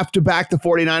you have to back the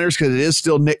 49ers because it is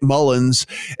still Nick Mullins.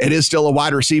 It is still a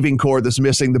wide receiving core that's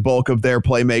missing the bulk of their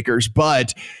playmakers,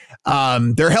 but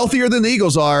they're healthier than the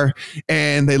Eagles are,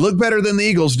 and they look better than the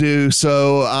Eagles do.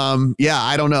 So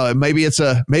I don't know. Maybe it's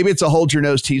a hold your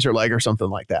nose teaser leg or something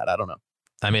like that. I don't know.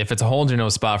 If it's a hold your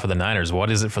nose spot for the Niners,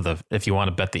 what is it if you want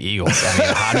to bet the Eagles?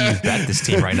 How do you bet this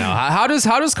team right now? How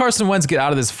does Carson Wentz get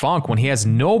out of this funk when he has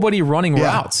nobody running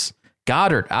routes?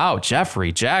 Goddard out,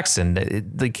 Jeffrey,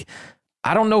 Jackson.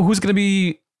 I don't know who's going to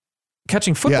be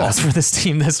catching footballs for this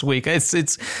team this week.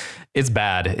 It's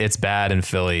bad. It's bad in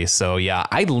Philly. So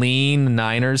I lean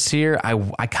Niners here.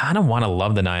 I kind of want to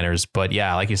love the Niners, but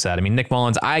like you said, Nick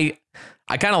Mullins. I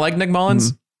kind of like Nick Mullins.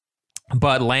 Mm-hmm.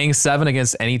 But laying 7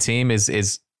 against any team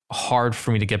is hard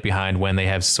for me to get behind when they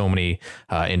have so many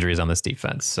injuries on this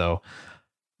defense. So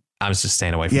I'm just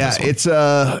staying away from this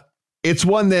one. It's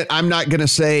one that I'm not going to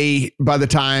say by the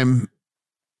time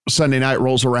Sunday night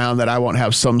rolls around that I won't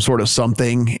have some sort of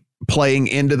something playing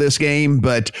into this game.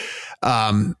 But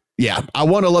I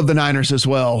want to love the Niners as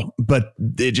well, but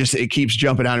it keeps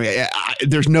jumping out of me.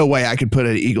 There's no way I could put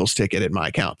an Eagles ticket in my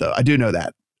account, though. I do know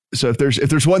that. So if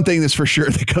there's one thing that's for sure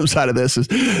that comes out of this is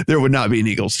there would not be an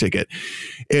Eagles ticket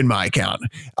in my account.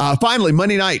 Finally,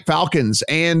 Monday night, Falcons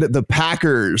and the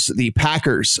Packers. The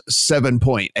Packers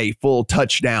 7-point, a full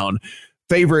touchdown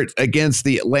favorite against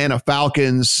the Atlanta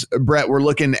Falcons. Brett, we're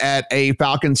looking at a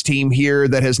Falcons team here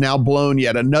that has now blown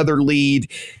yet another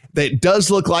lead. That does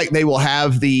look like they will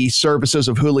have the services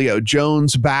of Julio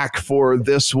Jones back for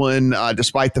this one,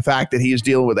 despite the fact that he is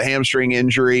dealing with a hamstring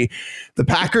injury. The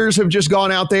Packers have just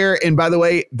gone out there, and by the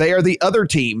way, they are the other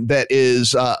team that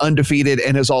is undefeated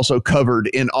and has also covered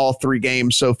in all 3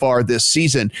 games so far this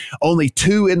season. Only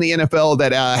 2 in the NFL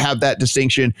that have that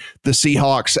distinction, the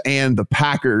Seahawks and the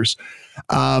Packers.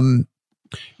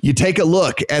 You take a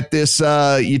look at this.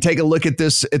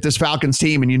 This Falcons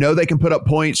team, and they can put up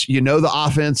points. The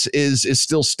offense is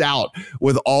still stout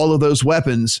with all of those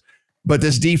weapons, but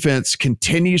this defense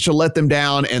continues to let them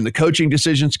down, and the coaching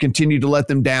decisions continue to let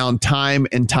them down time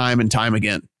and time and time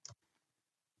again.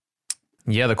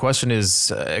 Yeah, the question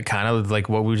is kind of like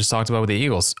what we just talked about with the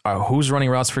Eagles. Who's running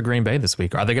routes for Green Bay this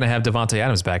week? Are they going to have Devontae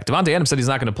Adams back? Devontae Adams said he's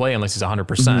not going to play unless he's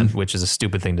 100%, which is a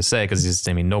stupid thing to say because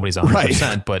nobody's 100%,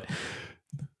 right. But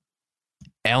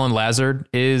Alan Lazard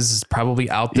is probably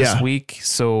out this week.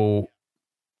 So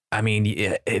I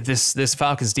mean, this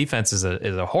Falcons defense is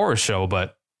a horror show,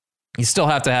 but you still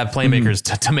have to have playmakers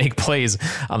to make plays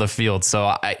on the field.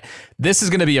 So this is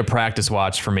going to be a practice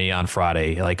watch for me on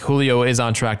Friday. Like Julio is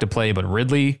on track to play, but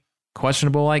Ridley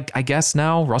questionable, I guess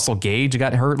now. Russell Gage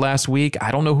got hurt last week.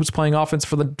 I don't know who's playing offense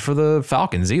for the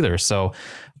Falcons either. So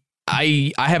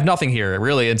I have nothing here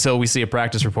really until we see a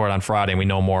practice report on Friday and we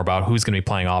know more about who's going to be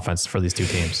playing offense for these two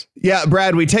teams. Yeah,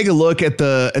 Brad, we take a look at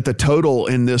the total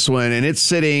in this one and it's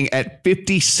sitting at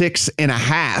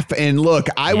 56.5. And look,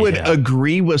 I would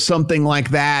agree with something like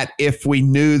that if we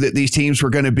knew that these teams were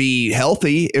going to be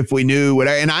healthy, if we knew what,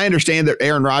 and I understand that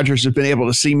Aaron Rodgers has been able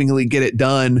to seemingly get it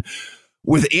done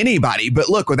with anybody. But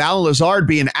look, with Allen Lazard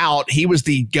being out, he was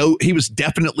the GOAT. He was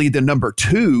definitely the number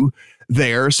 2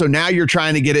 there. So now you're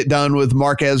trying to get it done with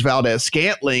Marquez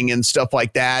Valdes-Scantling and stuff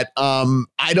like that.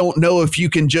 I don't know if you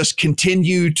can just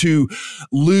continue to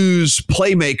lose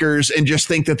playmakers and just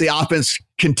think that the offense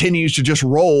continues to just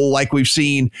roll like we've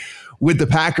seen with the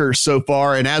Packers so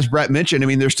far. And as Brett mentioned, I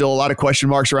mean, there's still a lot of question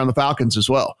marks around the Falcons as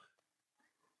well.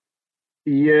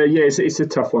 Yeah, it's a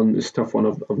tough one. It's a tough one.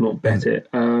 I've not bet it.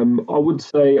 I would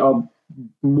say I'm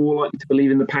more likely to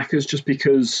believe in the Packers just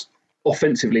because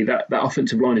offensively that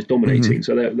offensive line is dominating.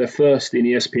 So they're first in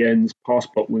ESPN's pass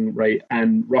block win rate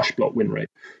and rush block win rate.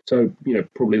 So,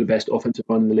 probably the best offensive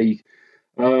line in the league.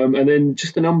 And then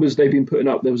just the numbers they've been putting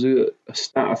up. There was a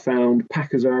stat I found.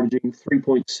 Packers are averaging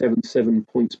 3.77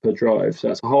 points per drive. So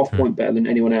that's a half point better than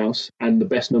anyone else and the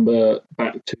best number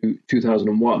back to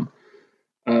 2001.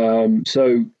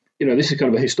 So, this is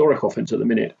kind of a historic offense at the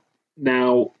minute.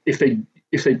 Now, if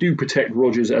they do protect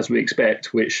Rodgers as we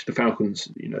expect, which the Falcons,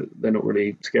 they're not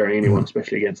really scaring anyone,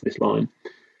 especially against this line,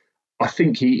 I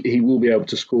think he will be able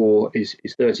to score his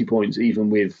 30 points even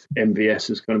with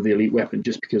MVS as kind of the elite weapon,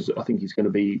 just because I think he's going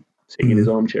to be sitting in his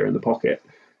armchair in the pocket.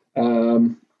 I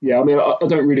don't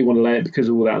really want to lay it because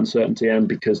of all that uncertainty and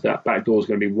because that back door is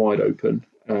going to be wide open.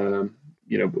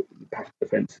 The Packers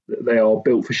defense, they are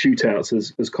built for shootouts,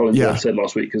 as Colin said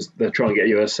last week, because they're trying to get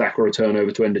you a sack or a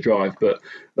turnover to end a drive, but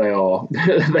they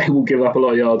will give up a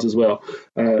lot of yards as well.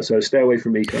 So stay away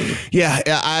from me, Colin. Yeah,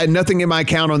 I had nothing in my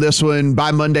account on this one.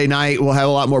 By Monday night, we'll have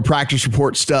a lot more practice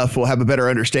report stuff. We'll have a better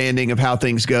understanding of how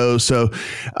things go. So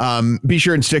be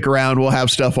sure and stick around. We'll have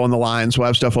stuff on the lines. We'll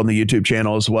have stuff on the YouTube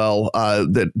channel as well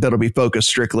that'll be focused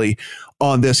strictly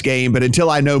on this game. But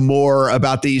until I know more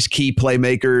about these key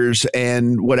playmakers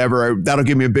and whatever, that'll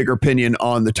give me a bigger opinion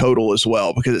on the total as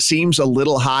well, because it seems a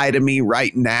little high to me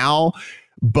right now.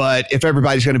 But if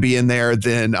everybody's going to be in there,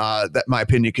 then that my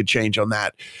opinion could change on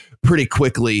that pretty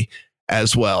quickly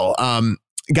as well.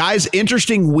 Guys,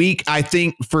 interesting week, I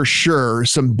think, for sure.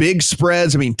 Some big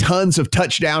spreads. I mean, tons of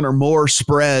touchdown or more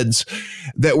spreads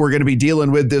that we're going to be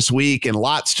dealing with this week, and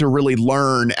lots to really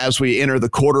learn as we enter the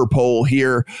quarter pole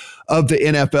here of the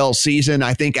NFL season.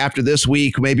 I think after this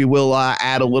week, maybe we'll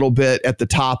add a little bit at the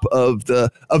top of the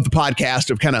podcast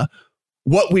of kind of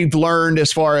what we've learned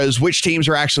as far as which teams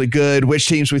are actually good, which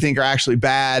teams we think are actually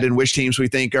bad, and which teams we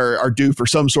think are due for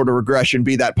some sort of regression,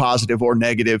 be that positive or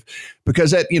negative.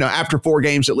 Because after 4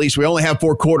 games, at least we only have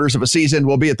 4 quarters of a season.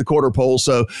 We'll be at the quarter pole.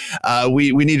 So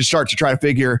we need to start to try to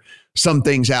figure some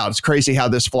things out. It's crazy how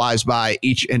this flies by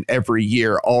each and every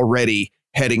year already,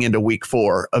 heading into week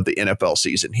 4 of the NFL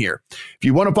season here. If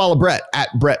you want to follow Brett at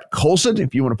Brett Colson,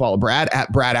 if you want to follow Brad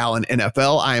at Brad Allen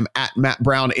NFL, I am at Matt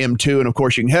Brown M2. And of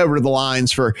course, you can head over to the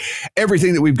lines for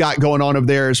everything that we've got going on over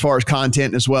there as far as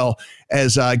content, as well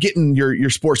as getting your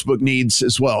sportsbook needs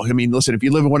as well. I mean, listen, if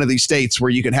you live in one of these states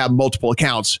where you can have multiple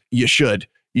accounts, you should.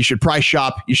 You should price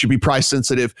shop. You should be price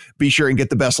sensitive. Be sure and get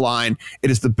the best line. It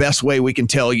is the best way we can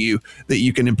tell you that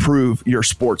you can improve your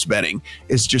sports betting.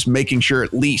 It's just making sure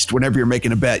at least whenever you're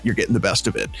making a bet, you're getting the best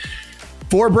of it.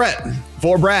 For Brett,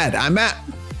 for Brad, I'm Matt.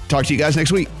 Talk to you guys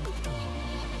next week.